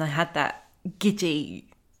first, and I had that giddy,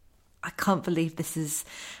 I can't believe this is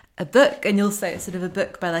a book, and also it's sort of a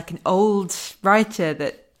book by like an old writer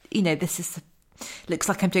that, you know, looks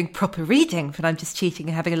like I'm doing proper reading, but I'm just cheating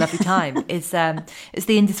and having a lovely time. It's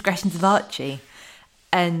The Indiscretions of Archie,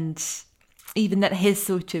 and even that his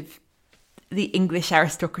sort of the English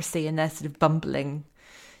aristocracy and their sort of bumbling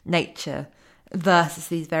nature versus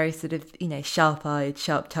these very sort of, you know, sharp-eyed,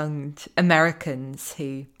 sharp-tongued Americans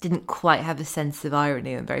who didn't quite have a sense of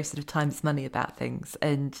irony and very sort of times money about things.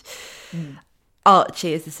 And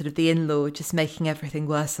Archie is the sort of the in-law just making everything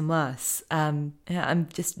worse and worse. I'm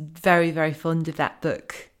just very, very fond of that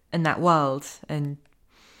book and that world, and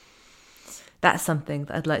that's something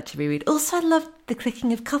that I'd like to reread. Also, I love The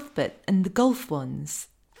Clicking of Cuthbert and the golf ones,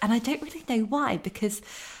 and I don't really know why, because,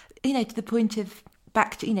 you know, to the point of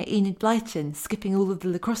back to, you know, Enid Blyton skipping all of the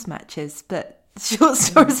lacrosse matches, but short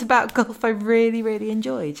stories about golf I really, really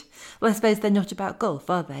enjoyed. Well, I suppose they're not about golf,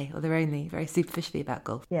 are they? Or they're only very superficially about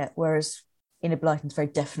golf. Yeah, whereas Enid Blyton's very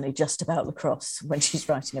definitely just about lacrosse when she's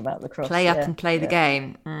writing about lacrosse. Play up and play the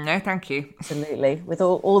game. No, thank you. Absolutely. With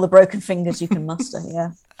all the broken fingers you can muster,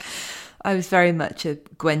 yeah. I was very much a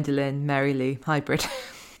Gwendolyn, Mary Lou hybrid.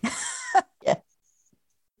 Yeah.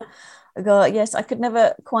 God, yes, I could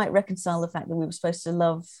never quite reconcile the fact that we were supposed to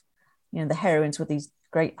love, the heroines were these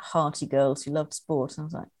great hearty girls who loved sport. And I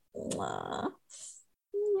was like,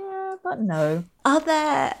 yeah, but no. Are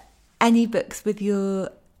there any books with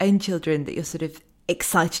your own children that you're sort of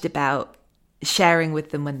excited about sharing with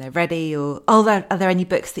them when they're ready? Or are there any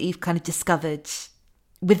books that you've kind of discovered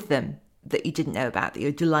with them that you didn't know about, that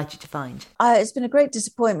you're delighted to find? It's been a great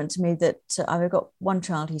disappointment to me that I've got one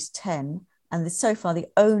child, he's 10, and so far the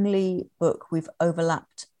only book we've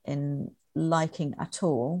overlapped in liking at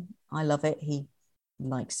all, I love it, he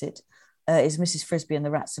likes it, is Mrs. Frisby and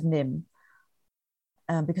the Rats of Nim.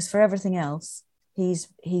 Because for everything else, he's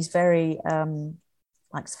very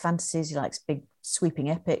likes fantasies, he likes big sweeping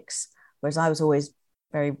epics, whereas I was always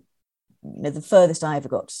very, the furthest I ever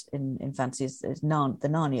got in fantasy is the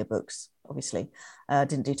Narnia books, obviously.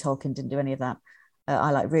 Didn't do Tolkien, didn't do any of that.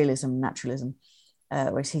 I like realism, naturalism,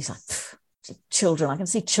 whereas he's like, children, I can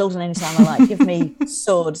see children anytime I like. Give me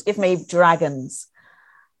swords, give me dragons,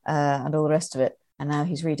 and all the rest of it. And now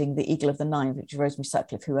he's reading The Eagle of the Nine, which is Rosemary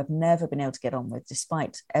Sutcliffe, who I've never been able to get on with,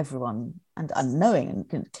 despite everyone and knowing,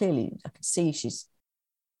 and clearly I can see she's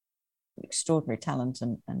extraordinary talent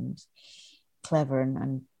and clever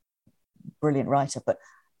and brilliant writer, but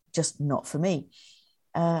just not for me.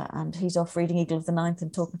 And he's off reading Eagle of the Ninth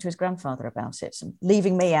and talking to his grandfather about it, and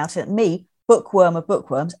leaving me out, bookworm of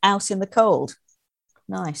bookworms, out in the cold.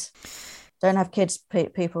 Nice. Don't have kids,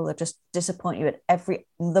 people that just disappoint you at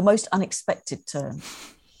the most unexpected turn.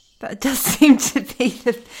 That does seem to be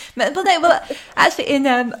actually in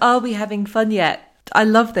Are We Having Fun Yet? I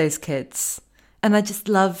love those kids, and I just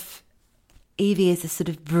love Evie as a sort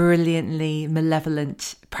of brilliantly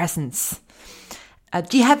malevolent presence.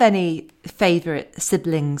 Do you have any favourite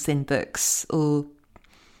siblings in books, or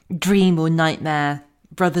dream or nightmare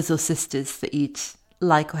brothers or sisters that you'd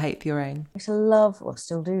like or hate for your own? I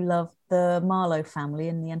still do love the Marlowe family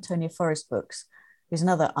in the Antonia Forrest books, who's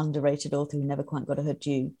another underrated author who never quite got her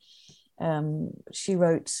due. She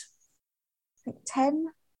wrote, I think, 10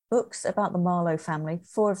 books about the Marlowe family.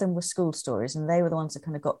 4 of them were school stories, and they were the ones that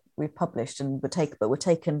kind of got republished and were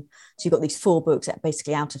taken. So you got these 4 books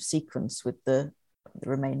basically out of sequence, with the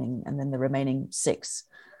remaining, and then the remaining 6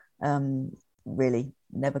 really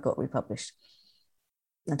never got republished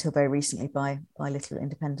until very recently by little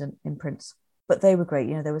independent imprints. But they were great.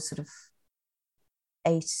 There was sort of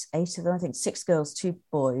 8 of them, I think, 6 girls, 2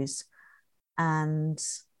 boys. And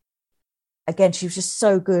again, she was just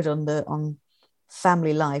so good on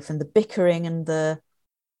family life and the bickering and the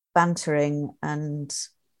bantering, and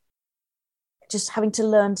just having to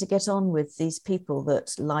learn to get on with these people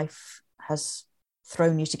that life has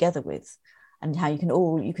thrown you together with, and how you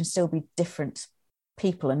can still be different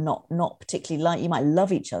people and not particularly like, you might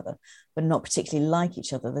love each other but not particularly like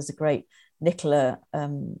each other. There's a great Nicola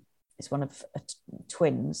is one of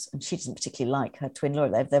twins, and she doesn't particularly like her twin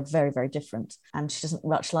Laura. They're very, very different, and she doesn't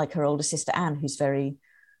much like her older sister Anne, who's very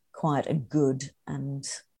quiet and good and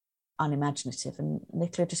unimaginative, and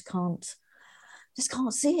Nicola just can't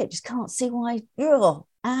see it, just can't see why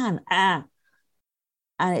Anne.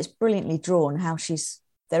 And it's brilliantly drawn how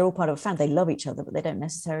they're all part of a family. They love each other, but they don't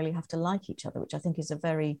necessarily have to like each other, which I think is a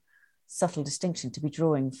very subtle distinction to be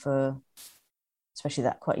drawing for especially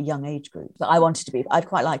that quite young age group. But I'd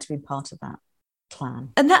quite like to be part of that clan.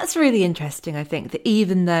 And that's really interesting, I think, that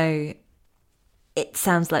even though it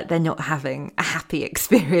sounds like they're not having a happy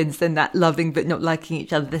experience and that loving but not liking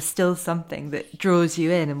each other, there's still something that draws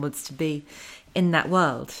you in and wants to be in that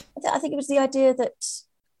world. I think it was the idea that,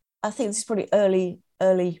 I think this is probably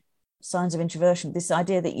early signs of introversion, this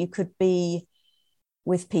idea that you could be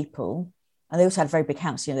with people, and they also had a very big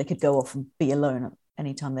house, they could go off and be alone at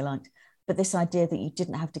any time they liked, but this idea that you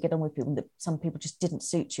didn't have to get on with people, that some people just didn't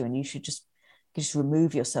suit you and you should just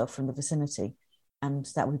remove yourself from the vicinity, and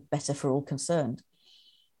that would be better for all concerned,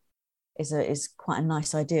 is quite a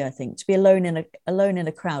nice idea, I think, to be alone in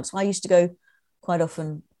a crowd. So I used to go quite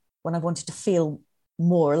often when I wanted to feel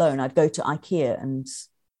more alone. I'd go to IKEA and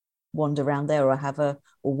wander around there,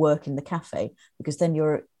 or work in the cafe, because then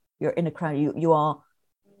you're in a crowd, you are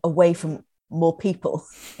away from more people.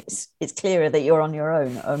 It's clearer that you're on your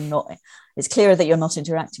own, or not. It's clearer that you're not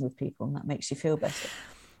interacting with people, and that makes you feel better.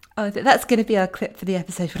 Oh, that's going to be our clip for the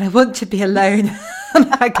episode, when I want to be alone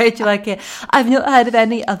and I go to IKEA. I've not heard of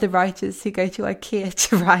any other writers who go to IKEA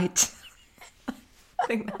to write. I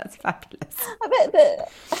think that's fabulous. I bet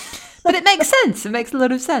that... But it makes sense. It makes a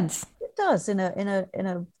lot of sense. It does in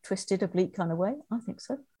a twisted, oblique kind of way. I think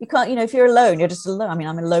so. You can't, if you're alone, you're just alone. I mean,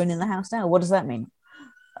 I'm alone in the house now. What does that mean?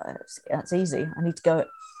 That's easy. I need to go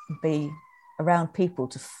and be around people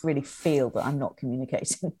to really feel that I'm not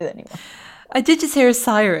communicating with anyone. I did just hear a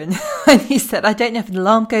siren when you said, I don't know if an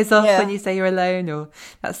alarm goes off when you say you're alone, or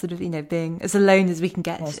that sort of, being as alone as we can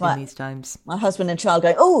get in these times. My husband and child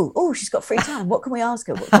going, oh, she's got free time. What can we ask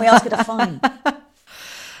her? What can we ask her to find?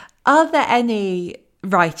 Are there any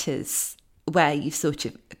writers where you've sort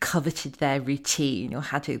of coveted their routine or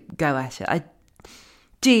had to go at it? I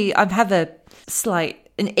have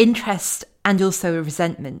an interest and also a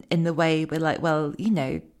resentment in the way we're like, well,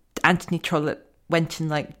 Anthony Trollope went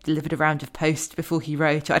and delivered a round of post before he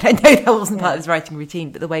wrote. I don't know, that wasn't part of his writing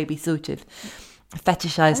routine, but the way we sort of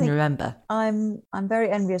fetishize and remember. I'm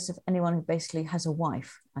very envious of anyone who basically has a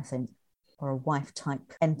wife, I think, or a wife type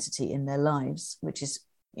entity in their lives, which is,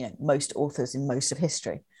 most authors in most of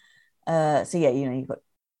history. You've got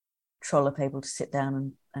Trollope able to sit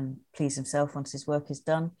down and please himself once his work is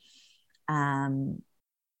done.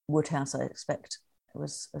 Woodhouse, I expect,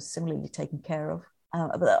 was similarly taken care of.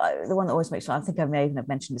 But the one that always makes me, I think I may even have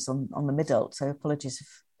mentioned this on the Midult, so apologies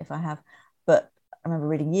if I have. But I remember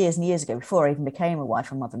reading years and years ago, before I even became a wife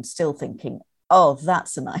and mother, and still thinking, oh,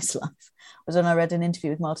 that's a nice life, was when I read an interview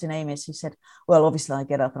with Martin Amis, who said, well, obviously I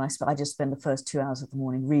get up and I just spend the first 2 hours of the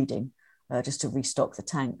morning reading just to restock the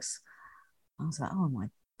tanks. I was like, oh my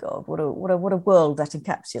God, what a world that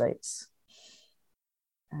encapsulates.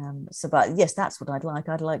 But yes, that's what I'd like.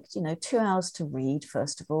 I'd like, 2 hours to read,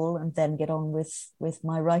 first of all, and then get on with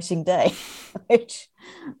my writing day,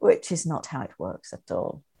 which is not how it works at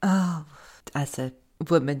all. Oh, as a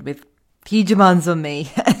woman with few demands on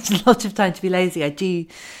me, a lot of time to be lazy, I do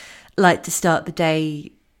like to start the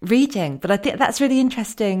day reading. But I think that's really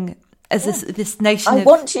interesting. This notion I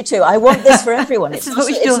want you to. I want this for everyone. This is what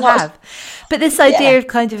we still have. But this idea of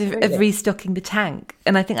kind of restocking the tank.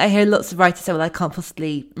 And I think I hear lots of writers say, well, I can't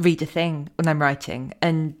possibly read a thing when I'm writing.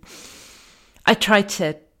 And I try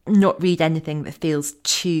to not read anything that feels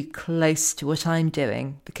too close to what I'm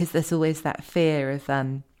doing, because there's always that fear of,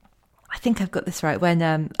 I think I've got this right, when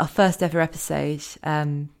our first ever episode,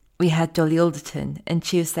 we had Dolly Alderton, and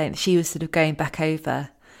she was saying that she was sort of going back over,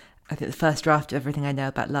 I think, the first draft of Everything I Know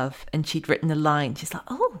About Love, and she'd written a line. She's like,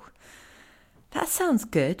 oh, that sounds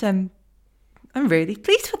good. I'm really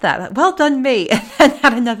pleased with that. Like, well done, me. And then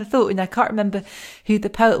had another thought, and I can't remember who the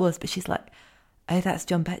poet was, but she's like, oh, that's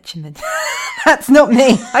John Betjeman. That's not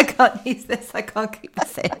me. I can't use this. I can't keep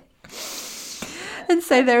this in. And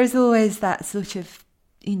so there is always that sort of,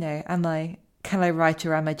 can I write,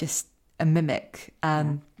 or am I just a mimic?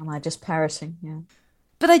 Am I just parroting? Yeah.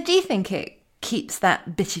 But I do think it keeps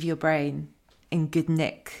that bit of your brain in good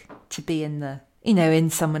nick to be in the,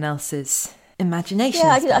 in someone else's imagination.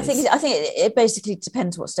 Yeah, I think it basically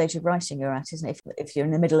depends what stage of writing you're at, isn't it? If you're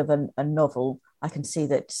in the middle of a novel, I can see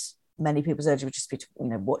that many people's urge would just be to,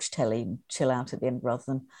 watch telly and chill out at the end rather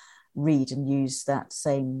than read and use that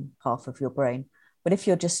same half of your brain. But if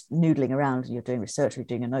you're just noodling around and you're doing research, or you're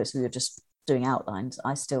doing your notes, or you're just doing outlines,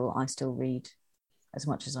 I still read as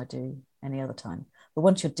much as I do any other time. But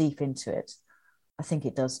once you're deep into it, I think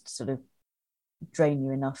it does sort of drain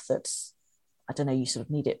you enough that, I don't know, you sort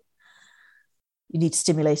of need it. You need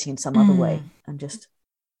stimulating in some other way, and just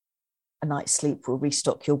a night's sleep will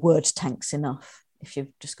restock your word tanks enough if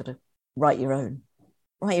you've just got to write your own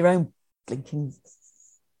blinking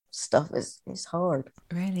stuff. Is hard.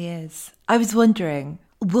 It really is. I was wondering,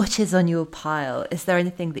 what is on your pile? Is there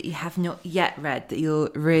anything that you have not yet read that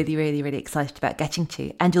you're really, really, really excited about getting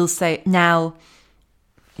to? And also now,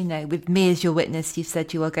 with me as your witness, you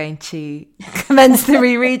said you are going to commence the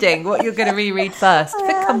rereading. What you're going to reread first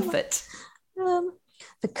for comfort?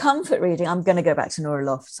 For comfort reading, I'm going to go back to Nora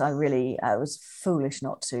Lofts. I was foolish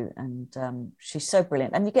not to, and she's so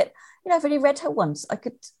brilliant. And you get, I've only read her once. I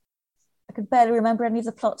could barely remember any of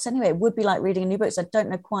the plots anyway. It would be like reading a new book. So I don't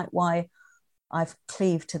know quite why I've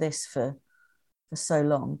cleaved to this for so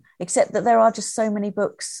long, except that there are just so many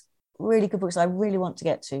books, really good books I really want to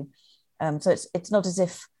get to. So it's not as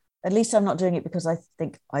if, at least I'm not doing it because I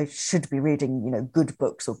think I should be reading, good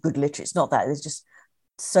books or good literature. It's not that. There's just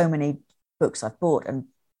so many books I've bought and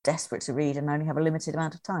desperate to read, and I only have a limited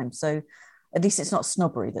amount of time. So at least it's not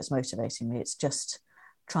snobbery that's motivating me. It's just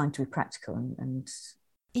trying to be practical and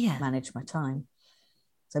manage my time.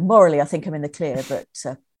 So morally, I think I'm in the clear, but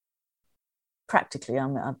practically,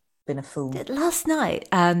 I've been a fool. Last night,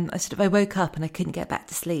 I woke up and I couldn't get back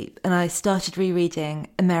to sleep, and I started rereading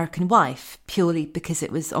American Wife purely because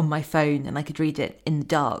it was on my phone and I could read it in the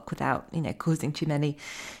dark without, causing too many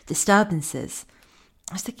disturbances.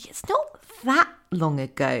 I was thinking, it's not that long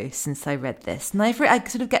ago since I read this. And I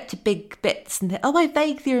sort of get to big bits and think, I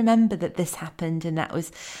vaguely remember that this happened and that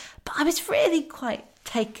was... But I was really quite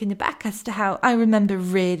taken aback as to how I remember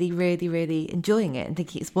really, really, really enjoying it and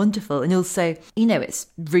thinking it's wonderful. And also, it's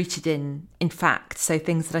rooted in fact, so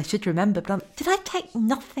things that I should remember. But did I take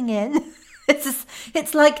nothing in?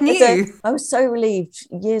 It's like new. I was so relieved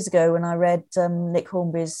years ago when I read Nick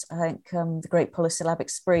Hornby's, I think, The Great Polysyllabic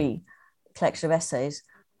Spree, collection of essays.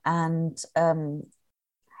 And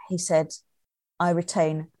he said, I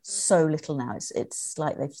retain so little now. It's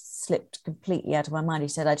like they've slipped completely out of my mind. He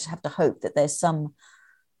said, I just have to hope that there's some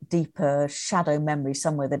deeper shadow memory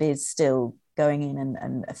somewhere that is still going in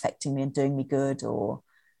and affecting me and doing me good, or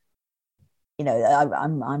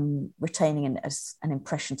I'm retaining an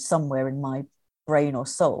impression somewhere in my brain or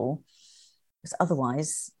soul, because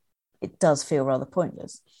otherwise it does feel rather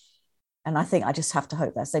pointless. And I think I just have to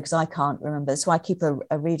hope that's there, because I can't remember. So I keep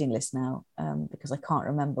a reading list now, because I can't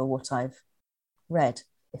remember what I've read.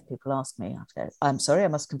 If people ask me, I have to go, I'm sorry, I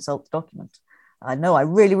must consult the document. I know I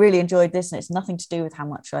really, really enjoyed this, and it's nothing to do with how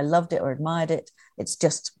much I loved it or admired it. It's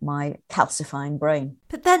just my calcifying brain.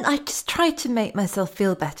 But then I just try to make myself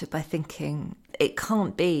feel better by thinking it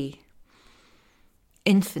can't be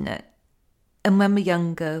infinite. And when we're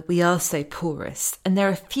younger, we are so porous, and there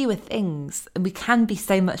are fewer things, and we can be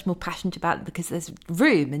so much more passionate about it because there's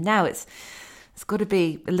room. And now it's got to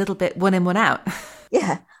be a little bit one in, one out.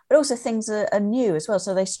 Yeah, but also things are new as well.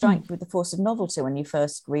 So they strike you with the force of novelty when you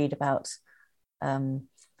first read about. I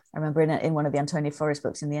remember in one of the Antonia Forest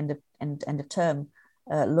books, in the end of term,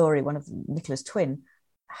 Laurie, one of Nicola's twin,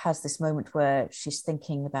 has this moment where she's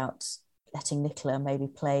thinking about letting Nicola maybe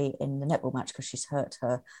play in the netball match because she's hurt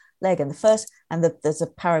her leg. And there's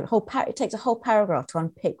it takes a whole paragraph to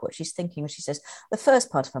unpick what she's thinking when she says the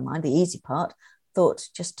first part of her mind, the easy part, thought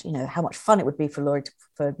just how much fun it would be for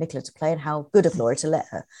Nicola to play and how good of Laurie to let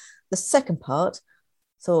her. The second part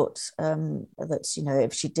thought that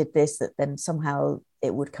if she did this, that then somehow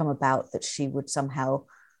it would come about that she would somehow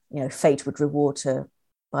fate would reward her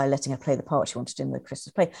by letting her play the part she wanted in the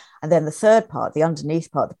Christmas play. And then the third part, the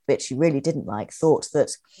underneath part, the bit she really didn't like, thought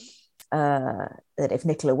that if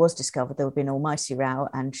Nicola was discovered, there would be an almighty row,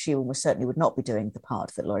 and she almost certainly would not be doing the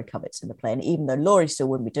part that Laurie covets in the play. And even though Laurie still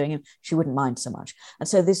wouldn't be doing it, she wouldn't mind so much. And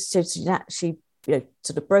so she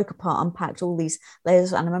sort of broke apart, unpacked all these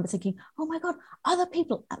layers. And I remember thinking, oh my God, other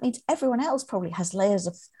people, that means everyone else probably has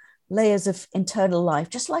layers of internal life,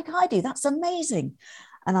 just like I do. That's amazing.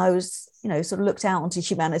 And I was, sort of looked out onto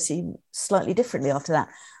humanity slightly differently after that.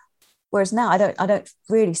 Whereas now I don't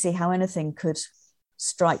really see how anything could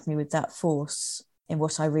strike me with that force in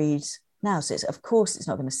what I read now. So of course it's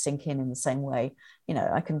not going to sink in the same way.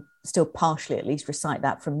 I can still partially at least recite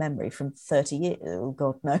that from memory from 30 years, oh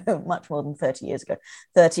God, no, much more than 30 years ago,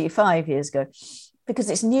 35 years ago, because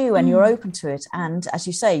it's new and you're open to it. And as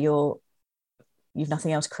you say, you've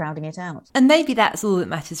nothing else crowding it out. And maybe that's all that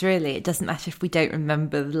matters, really. It doesn't matter if we don't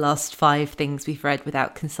remember the last 5 things we've read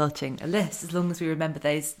without consulting a list, as long as we remember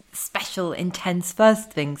those special, intense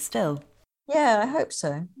first things still. Yeah, I hope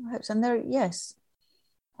so. And yes.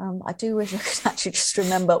 I do wish I could actually just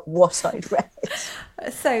remember what I'd read.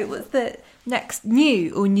 So what's the next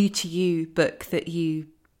new or new to you book that you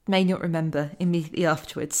may not remember immediately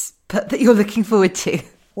afterwards, but that you're looking forward to?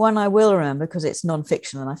 One I will remember, because it's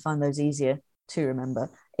non-fiction and I find those easier to remember,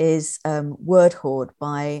 is Word Hoard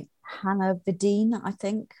by Hannah Vidine, I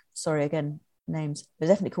think. Sorry, again, names. But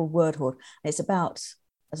definitely called Word Hoard. And it's about,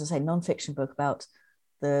 as I say, non-fiction book about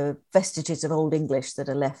the vestiges of Old English that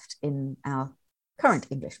are left in our current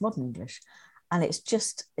English, modern English. And it's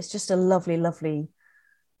just a lovely, lovely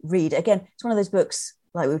read. Again, it's one of those books,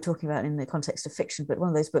 like we were talking about in the context of fiction, but one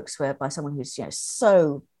of those books where by someone who's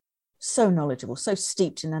so knowledgeable, so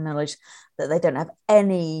steeped in their knowledge, that they don't have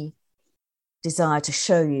any desire to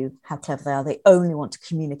show you how clever they are. They only want to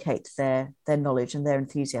communicate their knowledge and their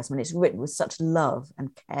enthusiasm. And it's written with such love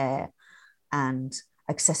and care and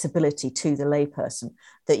accessibility to the layperson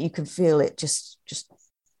that you can feel it just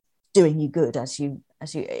doing you good as you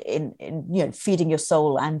in feeding your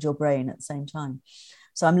soul and your brain at the same time.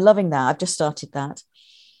 So I'm loving that. I've just started that,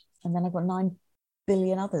 and then I've got 9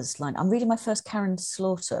 billion others lined. I'm reading my first Karen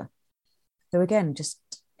Slaughter, who again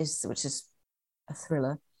which is a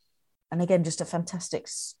thriller, and again just a fantastic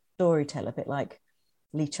storyteller, a bit like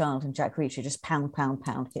Lee Child and Jack Reacher, just pound,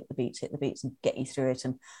 hit the beats and get you through it,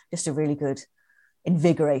 and just a really good,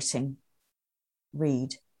 invigorating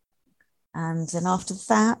read. And then after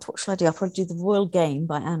that, what shall I do? I'll probably do The Royal Game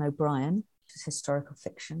by Anne O'Brien, which is historical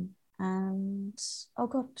fiction. And, oh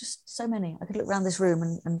God, just so many. I could look around this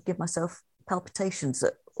room and give myself palpitations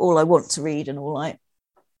at all I want to read and all I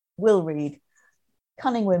will read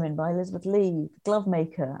Cunning Women by Elizabeth Lee,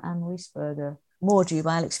 Glovemaker, Anne Weisberger, Mordew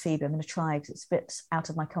by Alex Phoebe. I'm going to try because it's a bit out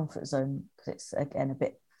of my comfort zone because it's, again, a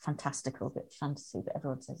bit fantastical, a bit fantasy, but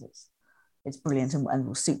everyone says it's brilliant and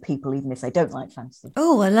will suit people even if they don't like fantasy.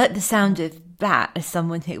 Oh, I like the sound of that as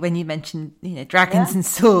someone who, when you mentioned, dragons and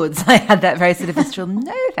swords, I had that very sort of visceral,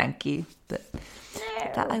 no, thank you, but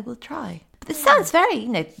that I will try. This sounds very,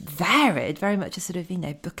 varied, very much a sort of,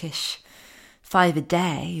 bookish 5 a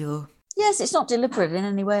day or... Yes, it's not deliberate in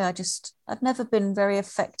any way. I've never been very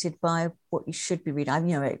affected by what you should be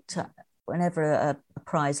reading. Whenever a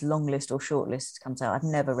prize long list or short list comes out, I've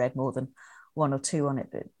never read more than 1 or 2 on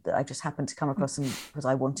it that I just happened to come across them because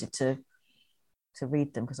I wanted to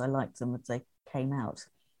read them because I liked them as they came out.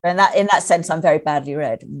 And in that sense, I'm very badly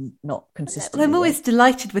read, not consistently. Well, I'm always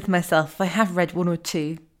delighted with myself. I have read 1 or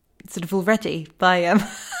 2 sort of already by,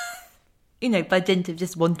 by dint of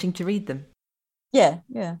just wanting to read them. Yeah.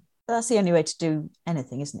 That's the only way to do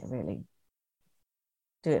anything, isn't it, really?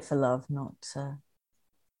 Do it for love, not...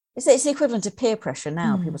 It's the equivalent of peer pressure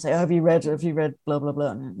now. People say, have you read blah, blah,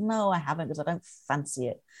 blah? No, I haven't because I don't fancy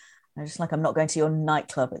it. I'm just like, I'm not going to your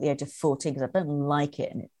nightclub at the age of 14 because I don't like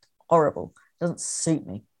it and it's horrible. It doesn't suit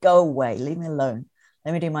me. Go away. Leave me alone.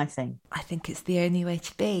 Let me do my thing. I think it's the only way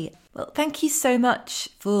to be. Well, thank you so much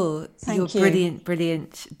for your brilliant,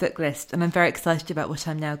 brilliant book list. And I'm very excited about what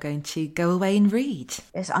I'm now going to go away and read.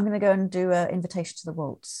 Yes, I'm going to go and do an Invitation to the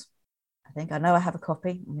Waltz. I know I have a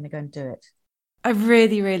copy. I'm going to go and do it. I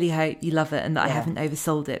really, really hope you love it and that I haven't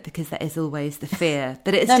oversold it because that is always the fear.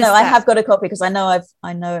 But it's I have got a copy because I know I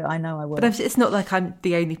will. But it's not like I'm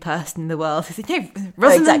the only person in the world who says,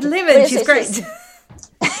 Rosalind Lemon, she's great.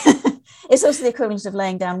 It's also the equivalent of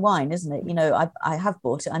laying down wine, isn't it? I have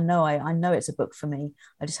bought it. I know it's a book for me.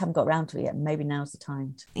 I just haven't got around to it yet. Maybe now's the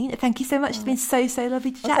time. Thank you so much. It's been so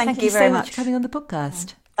lovely to chat. Thank you so much for coming on the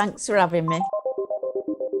podcast. Thanks for having me.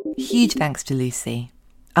 Huge thanks to Lucy.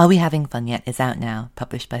 Are We Having Fun Yet is out now,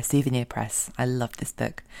 published by Souvenir Press. I love this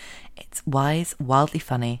book. It's wise, wildly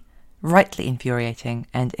funny, rightly infuriating,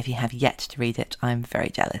 and if you have yet to read it, I'm very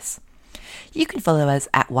jealous. You can follow us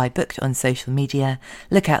at WhyBooked on social media,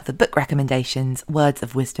 look out for book recommendations, words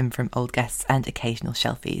of wisdom from old guests, and occasional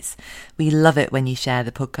shelfies. We love it when you share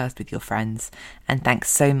the podcast with your friends, and thanks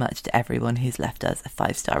so much to everyone who's left us a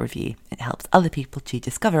 5-star review. It helps other people to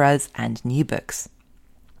discover us and new books.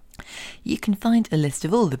 You can find a list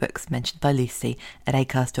of all the books mentioned by Lucy at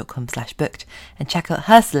acast.com/booked and check out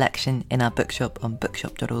her selection in our bookshop on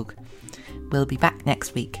bookshop.org. We'll be back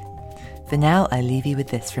next week. For now, I leave you with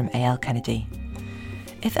this from A.L. Kennedy.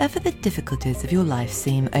 If ever the difficulties of your life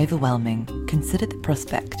seem overwhelming, consider the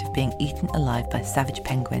prospect of being eaten alive by savage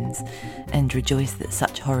penguins and rejoice that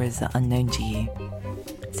such horrors are unknown to you.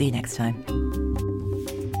 See you next time.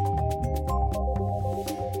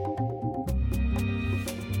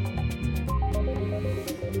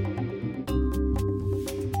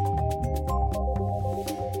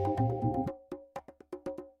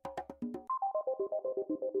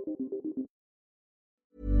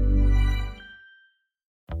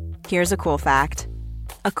 Here's a cool fact.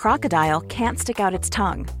 A crocodile can't stick out its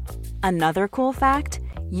tongue. Another cool fact,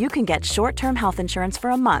 you can get short-term health insurance for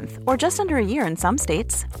a month or just under a year in some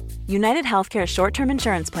states. United Healthcare short-term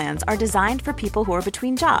insurance plans are designed for people who are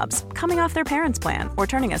between jobs, coming off their parents' plan, or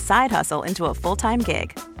turning a side hustle into a full-time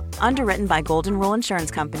gig. Underwritten by Golden Rule Insurance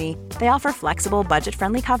Company, they offer flexible,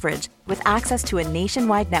 budget-friendly coverage with access to a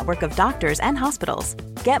nationwide network of doctors and hospitals.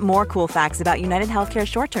 Get more cool facts about United Healthcare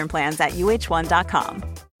short-term plans at uh1.com.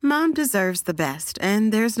 Mom deserves the best,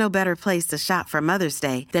 and there's no better place to shop for Mother's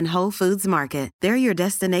Day than Whole Foods Market. They're your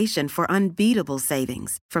destination for unbeatable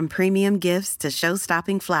savings, from premium gifts to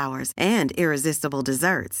show-stopping flowers and irresistible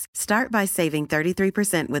desserts. Start by saving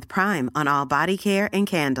 33% with Prime on all body care and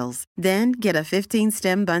candles. Then get a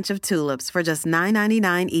 15-stem bunch of tulips for just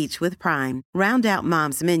 $9.99 each with Prime. Round out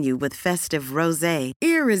Mom's menu with festive rosé,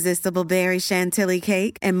 irresistible berry chantilly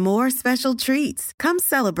cake, and more special treats. Come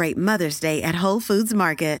celebrate Mother's Day at Whole Foods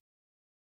Market.